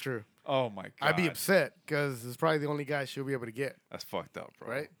ugly sister, Oh my god. I'd be upset because it's probably the only guy she'll be able to get. That's fucked up, bro.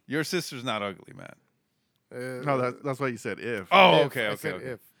 Right? Your sister's not ugly, man. No, that's why you said if. Oh, If, okay, I okay, said okay.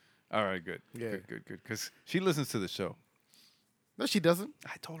 if. All right, good. Yeah. Good. Because she listens to the show. No, she doesn't.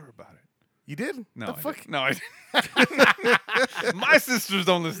 I told her about it. You did? No, The I fuck? didn't. No, I didn't. My sisters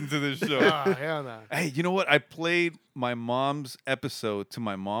don't listen to this show. Oh, hell no. Hey, you know what? I played my mom's episode to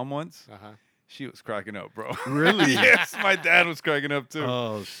my mom once. Uh-huh. She was cracking up, bro. Really? Yes, my dad was cracking up too.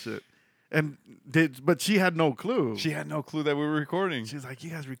 Oh shit. And but she had no clue. She had no clue that we were recording. She's like, you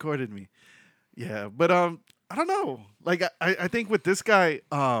guys recorded me. Yeah, but I don't know. Like I think with this guy,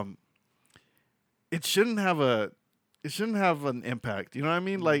 it shouldn't have an impact. You know what I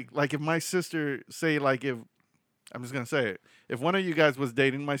mean? Like if my sister say like if I'm just gonna say it, if one of you guys was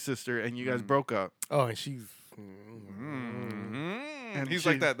dating my sister and you guys broke up, Oh, and she's. And he's she-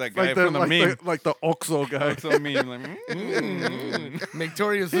 like that guy like from the meme. like the Oxo guy. So meme, like,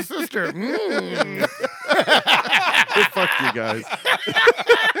 Victoria's the sister. Fuck you guys.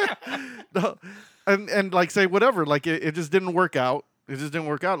 No, and like say whatever. Like it just didn't work out. It just didn't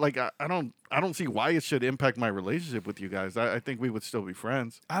work out. Like I don't see why it should impact my relationship with you guys. I think we would still be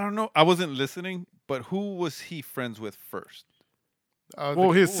friends. I don't know. I wasn't listening, but who was he friends with first?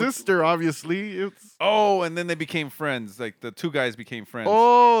 Well, his sister obviously. It's Oh, and then they became friends. Like the two guys became friends.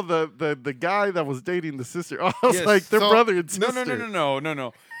 oh the guy that was dating the sister. Oh, I was Yes. like their So- brother and No,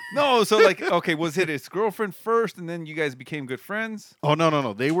 sister. No, so like, okay, was it his girlfriend first, and then you guys became good friends? Oh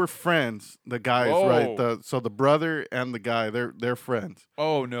no. They were friends. The guys, Oh. right? So the brother and the guy, they're friends.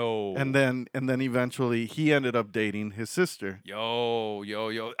 Oh no. And then eventually he ended up dating his sister. Yo.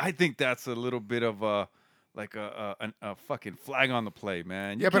 I think that's a little bit of a fucking flag on the play,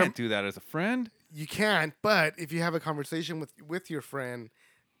 man. You Yeah, but can't do that as a friend. You can't, but if you have a conversation with your friend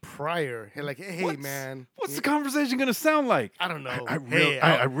prior, hey, like, hey, man. What's the conversation gonna sound like? I don't know. I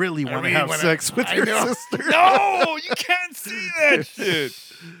Hey, really want to really have wanna- sex with I your know. sister. No, you can't see that shit.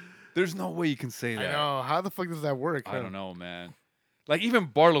 There's no way you can say that. I know. How the fuck does that work? I don't know, man. Like even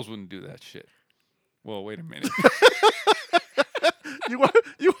Barlow's wouldn't do that shit. Well, wait a minute. You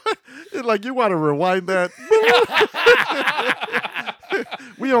want to rewind that?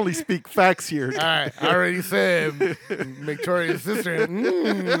 we only speak facts here. All right, I already said Victoria's sister.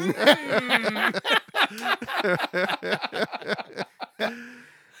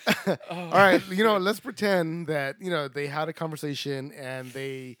 All right, let's pretend that they had a conversation and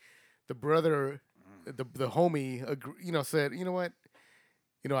the brother, the homie, said, you know what,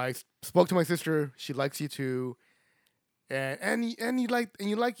 I spoke to my sister. She likes you too, and you like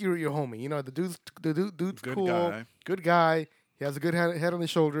your homie. The dude's Good cool, guy. good guy. He has a good head on his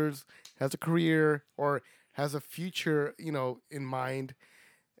shoulders, has a career or has a future, in mind,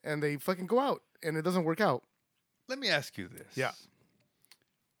 and they fucking go out and it doesn't work out. Let me ask you this. Yeah.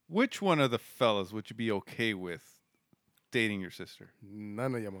 Which one of the fellas would you be okay with dating your sister?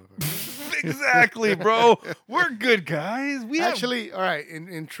 None of them. motherfuckers. Exactly, bro. We're good guys. We Actually, all right.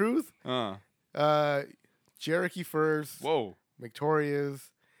 In truth, Cherokee first, whoa.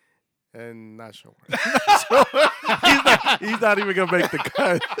 Victoria's, and not sure. He's not even gonna make the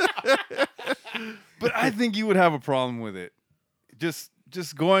cut. But I think you would have a problem with it. Just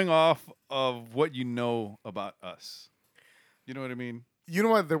going off of what you know about us. You know what I mean? You know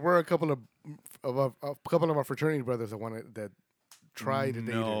what? There were a couple of our fraternity brothers that tried to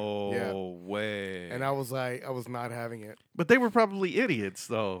date her. No Yeah. way. And I was not having it. But they were probably idiots,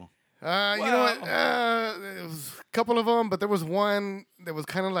 though. You know what? There was a couple of them, but there was one that was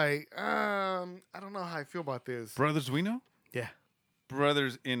kind of like, I don't know how I feel about this. Brothers we know? Yeah.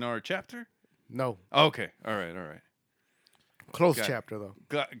 Brothers in our chapter? No. Okay. All right. Close Got it. chapter, though.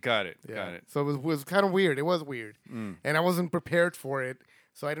 Got it. Yeah. Got it. So it was kind of weird. It was weird. And I wasn't prepared for it,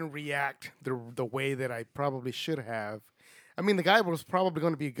 so I didn't react the way that I probably should have. I mean, the guy was probably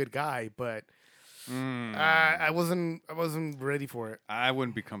going to be a good guy, but I wasn't ready for it. I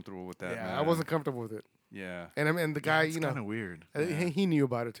wouldn't be comfortable with that. Yeah, man. I wasn't comfortable with it. Yeah. And the guy, It's kind of weird. he knew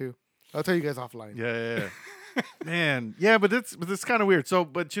about it too. I'll tell you guys offline. Yeah. Man, yeah, but it's kind of weird. So,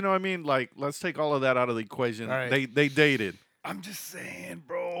 but you know what I mean? Like, let's take all of that out of the equation. All right. They dated. I'm just saying,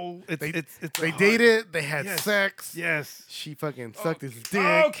 bro. They hard. dated. They had Yes. sex. Yes. She fucking sucked his dick.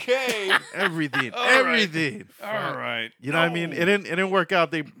 Okay. Everything. All right. Everything. All right. You know what I mean? It didn't work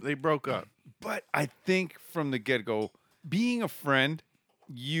out. They broke up. But I think from the get-go, being a friend,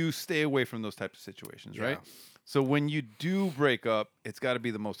 you stay away from those types of situations, right? So when you do break up, it's got to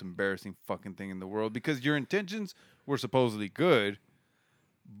be the most embarrassing fucking thing in the world because your intentions were supposedly good,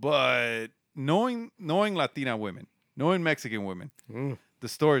 but knowing Latina women, knowing Mexican women, the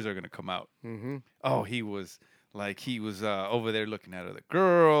stories are going to come out. Mm-hmm. Oh, he was over there looking at other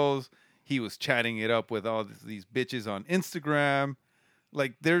girls. He was chatting it up with all these bitches on Instagram.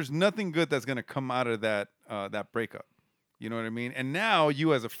 Like, there's nothing good that's going to come out of that breakup. You know what I mean? And now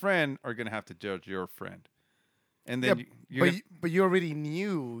you as a friend are going to have to judge your friend. And then but you already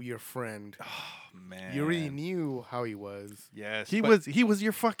knew your friend. Oh, man. You already knew how he was. Yes. He was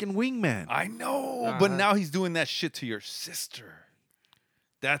your fucking wingman. I know, but now he's doing that shit to your sister.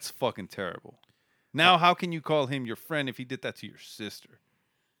 That's fucking terrible. Now, how can you call him your friend if he did that to your sister?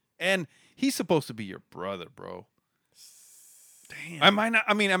 And he's supposed to be your brother, bro. Damn. Am I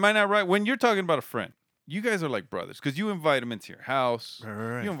not right? When you're talking about a friend, you guys are like brothers because you invite him into your house.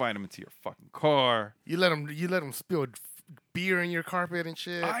 Right. You invite him into your fucking car. You let him spill beer in your carpet and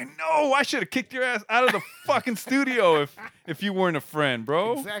shit. I know. I should have kicked your ass out of the fucking studio if you weren't a friend,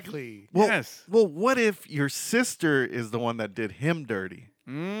 bro. Exactly. Well, Yes. Well, what if your sister is the one that did him dirty?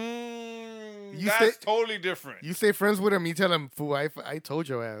 That's totally different. You stay friends with him. You tell him, "Fool, I told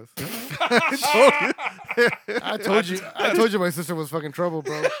your ass. I told you my sister was fucking trouble,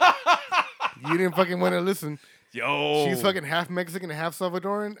 bro. You didn't fucking want to listen. Yo. She's fucking half Mexican and half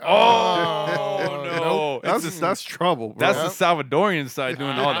Salvadoran. Oh, no. That's trouble, bro. That's the Salvadorian side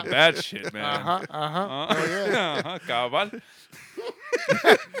doing all the bad shit, man. Oh yeah. Cabal.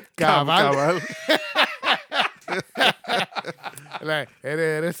 Cabal. Like,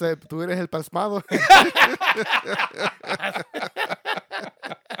 tú eres el pasmado.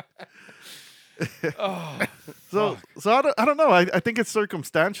 So I don't know. I think it's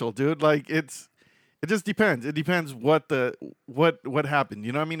circumstantial, dude. Like it just depends. It depends what happened.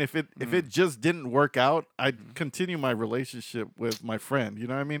 You know what I mean? If it just didn't work out, I'd continue my relationship with my friend. You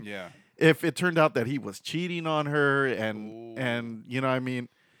know what I mean? Yeah. If it turned out that he was cheating on her and you know what I mean,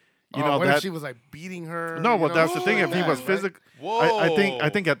 what that if she was like beating her? no, well that's the shit thing. like If he that, was right? physical, Whoa. I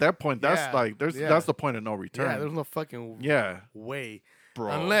think at that point that's Yeah. that's the point of no Yeah, return. there's no fucking way,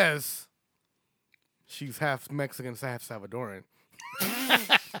 Bro. unless she's half Mexican, half Salvadoran.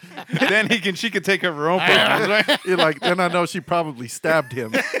 Then she could take care of her own problems, right? You're like, then I know she probably stabbed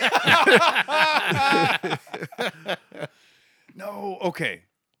him. No, okay.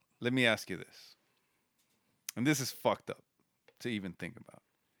 Let me ask you this. And this is fucked up to even think about.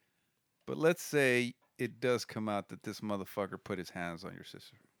 But let's say it does come out that this motherfucker put his hands on your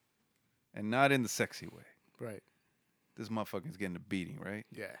sister. And not in the sexy way. Right. This motherfucker's getting a beating, right?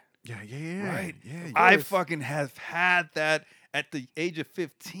 Yeah. Yeah. Right? Yeah. I fucking have had that at the age of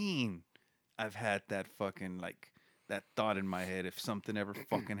 15. I've had that fucking, like, that thought in my head. If something ever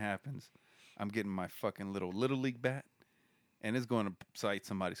fucking happens, I'm getting my fucking little league bat, and it's going to sight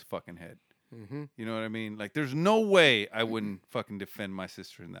somebody's fucking head. Mm-hmm. You know what I mean? Like, there's no way I wouldn't fucking defend my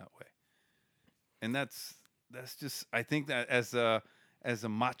sister in that way. And that's just, I think that as a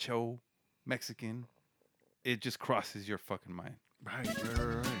macho Mexican, it just crosses your fucking mind. Right.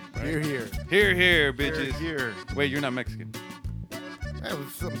 Here, here. Here, bitches. Here. Wait, you're not Mexican. I'm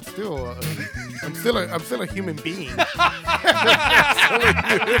still a human being.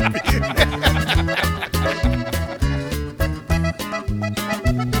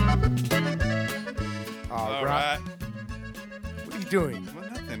 All right. What are you doing? Well,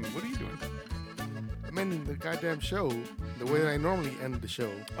 nothing. What are you doing? I'm ending the goddamn show the way that I normally end the show.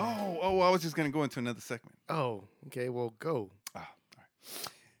 Oh, I was just going to go into another segment. Oh, okay. Well, go.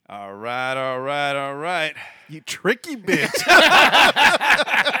 All right. You tricky bitch.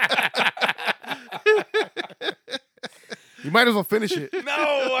 You might as well finish it.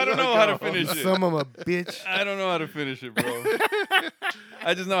 No, I don't know how to finish it. Some of a bitch. I don't know how to finish it, bro.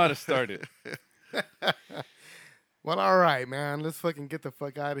 I just know how to start it. Well, all right, man. Let's fucking get the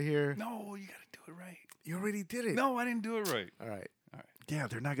fuck out of here. No, you got to do it right. You already did it. No, I didn't do it right. All right. Yeah,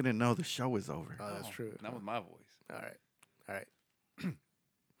 they're not gonna know the show is over. Oh, that's true. Not with my voice. All right.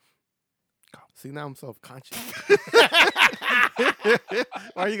 See, now I'm self-conscious.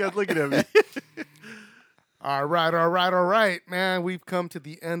 Why are you guys looking at me? All right, man. We've come to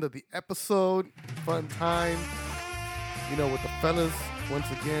the end of the episode. Fun time. You know, with the fellas, once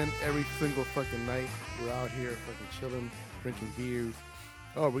again, every single fucking night, we're out here fucking chilling, drinking beers.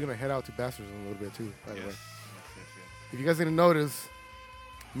 Oh, we're going to head out to Bastards in a little bit, too, by the way. If you guys didn't notice,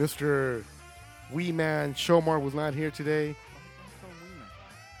 Mr. Wee Man Shomar was not here today.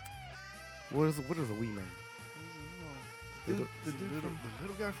 What is a wee man? The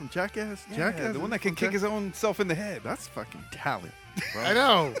little guy from Jackass? Yeah, Jackass? the one that can kick his own self in the head. That's fucking talent, bro. I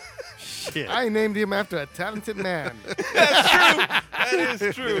know. Shit. I named him after a talented man. That is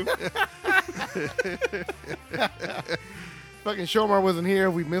true. Fucking Shomar wasn't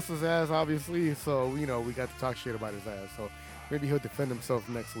here. We missed his ass, obviously. So, you know, we got to talk shit about his ass. So maybe he'll defend himself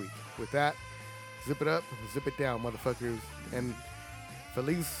next week. With that, zip it up, zip it down, motherfuckers. And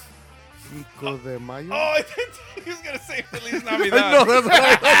Feliz Cinco de Mayo. Oh, I think he was going to say Feliz Navidad. No, that's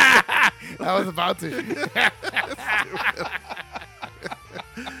what I was about to.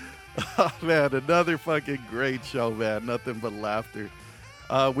 Oh, man, another fucking great show, man. Nothing but laughter.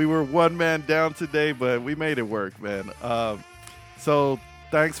 We were one man down today, but we made it work, man. So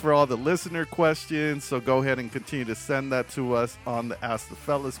thanks for all the listener questions. So go ahead and continue to send that to us on the Ask the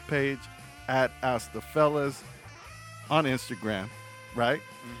Fellas page at Ask the Fellas on Instagram, right?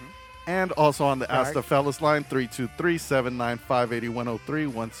 Mm-hmm. And also on the Ask the Fellas line, 323-795-8103.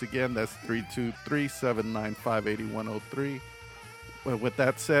 Once again, that's 323-795-8103. Well, with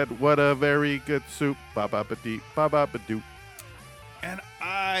that said, what a very good soup. Ba-ba-ba-dee, ba-ba-ba-doo. And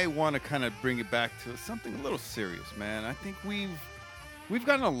I want to kind of bring it back to something a little serious, man. I think we've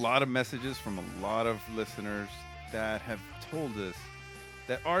gotten a lot of messages from a lot of listeners that have told us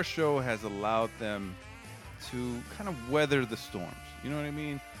that our show has allowed them to kind of weather the storms. You know what I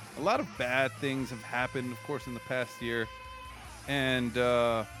mean? A lot of bad things have happened, of course, in the past year. And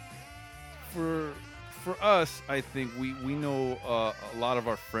for us, I think we know a lot of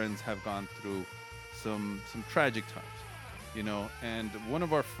our friends have gone through some tragic times. You know, and one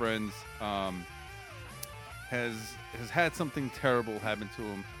of our friends has had something terrible happen to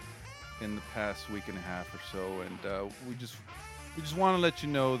him in the past week and a half or so, and we just want to let you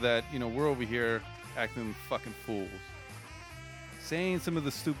know that, you know, we're over here acting fucking fools, saying some of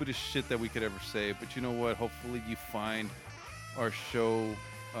the stupidest shit that we could ever say. But you know what? Hopefully, you find our show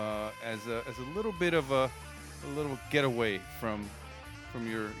as a little bit of a little getaway from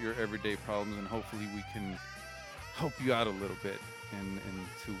your everyday problems, and hopefully we can help you out a little bit and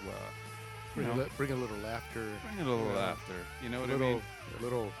to bring a little laughter. Bring a little laughter. You know what I mean? A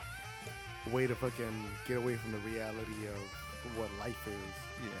little way to fucking get away from the reality of what life is.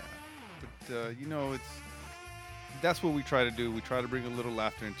 Yeah. But you know, that's what we try to do. We try to bring a little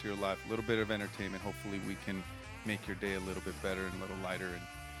laughter into your life, a little bit of entertainment. Hopefully we can make your day a little bit better and a little lighter,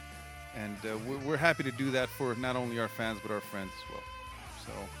 and we're happy to do that for not only our fans but our friends as well.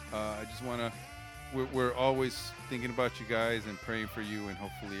 So I just want to. We're always thinking about you guys and praying for you, and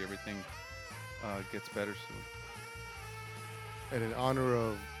hopefully everything gets better soon. And in honor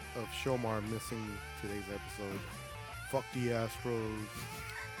of of Shomar missing today's episode. Fuck the Astros.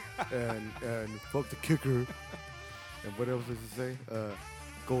 and fuck the kicker. And what else does it say?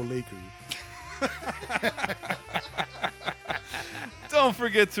 Go Lakers. Don't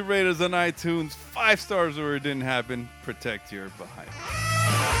forget to rate us on iTunes. 5 stars or it didn't happen. Protect your behind.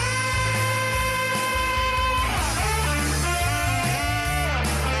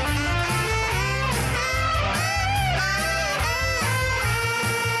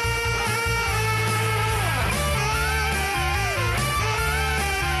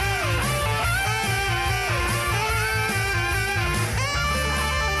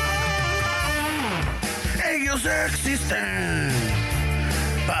 Ellos existen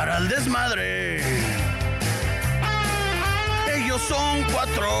para el desmadre. Ellos son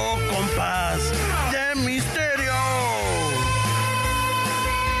 4 compas de misterio.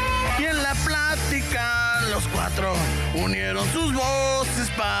 Y en la plática los 4 unieron sus voces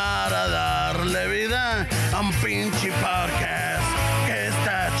para darle vida a un pinche podcast que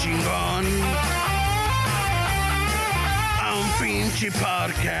está chingón. A un pinche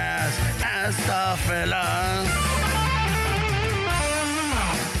podcast está feliz.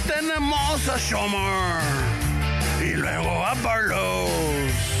 Tenemos a Shomar y luego a Barlos.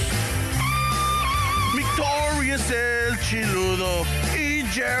 Victoria es el chiludo y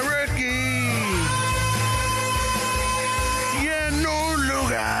Cherokee. Y en un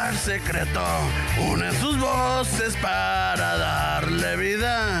lugar secreto unen sus voces para darle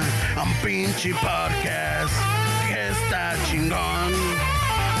vida a un pinche podcast que está chingón.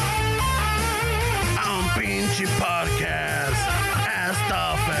 A un pinche podcast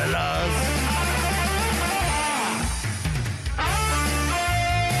está feliz.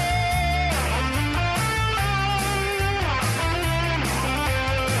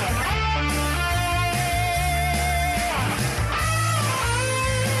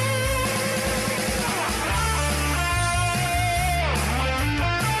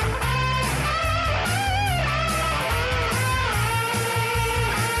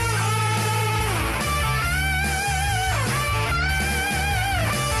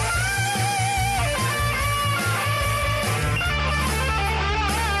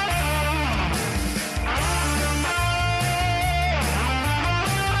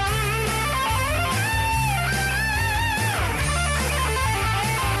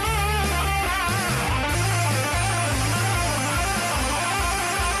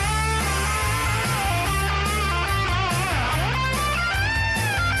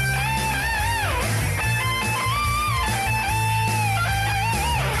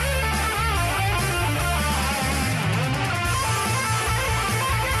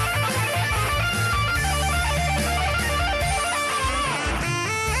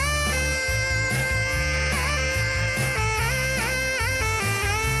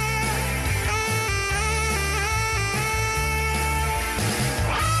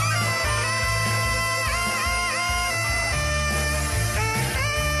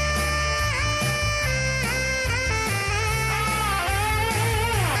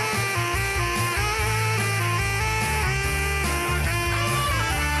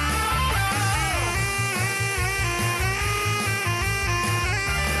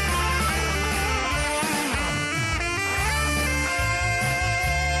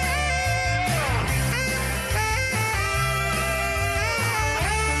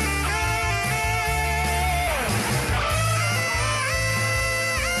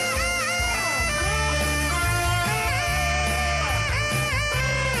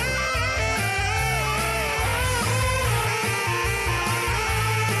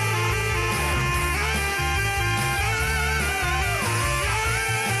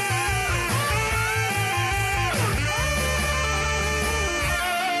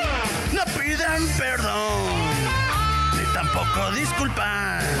 Perdón, ni tampoco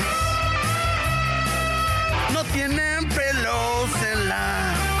disculpas. No tienen pelos en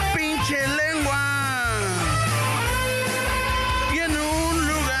la pinche lengua. Y en un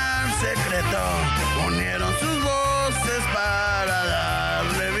lugar secreto unieron sus voces para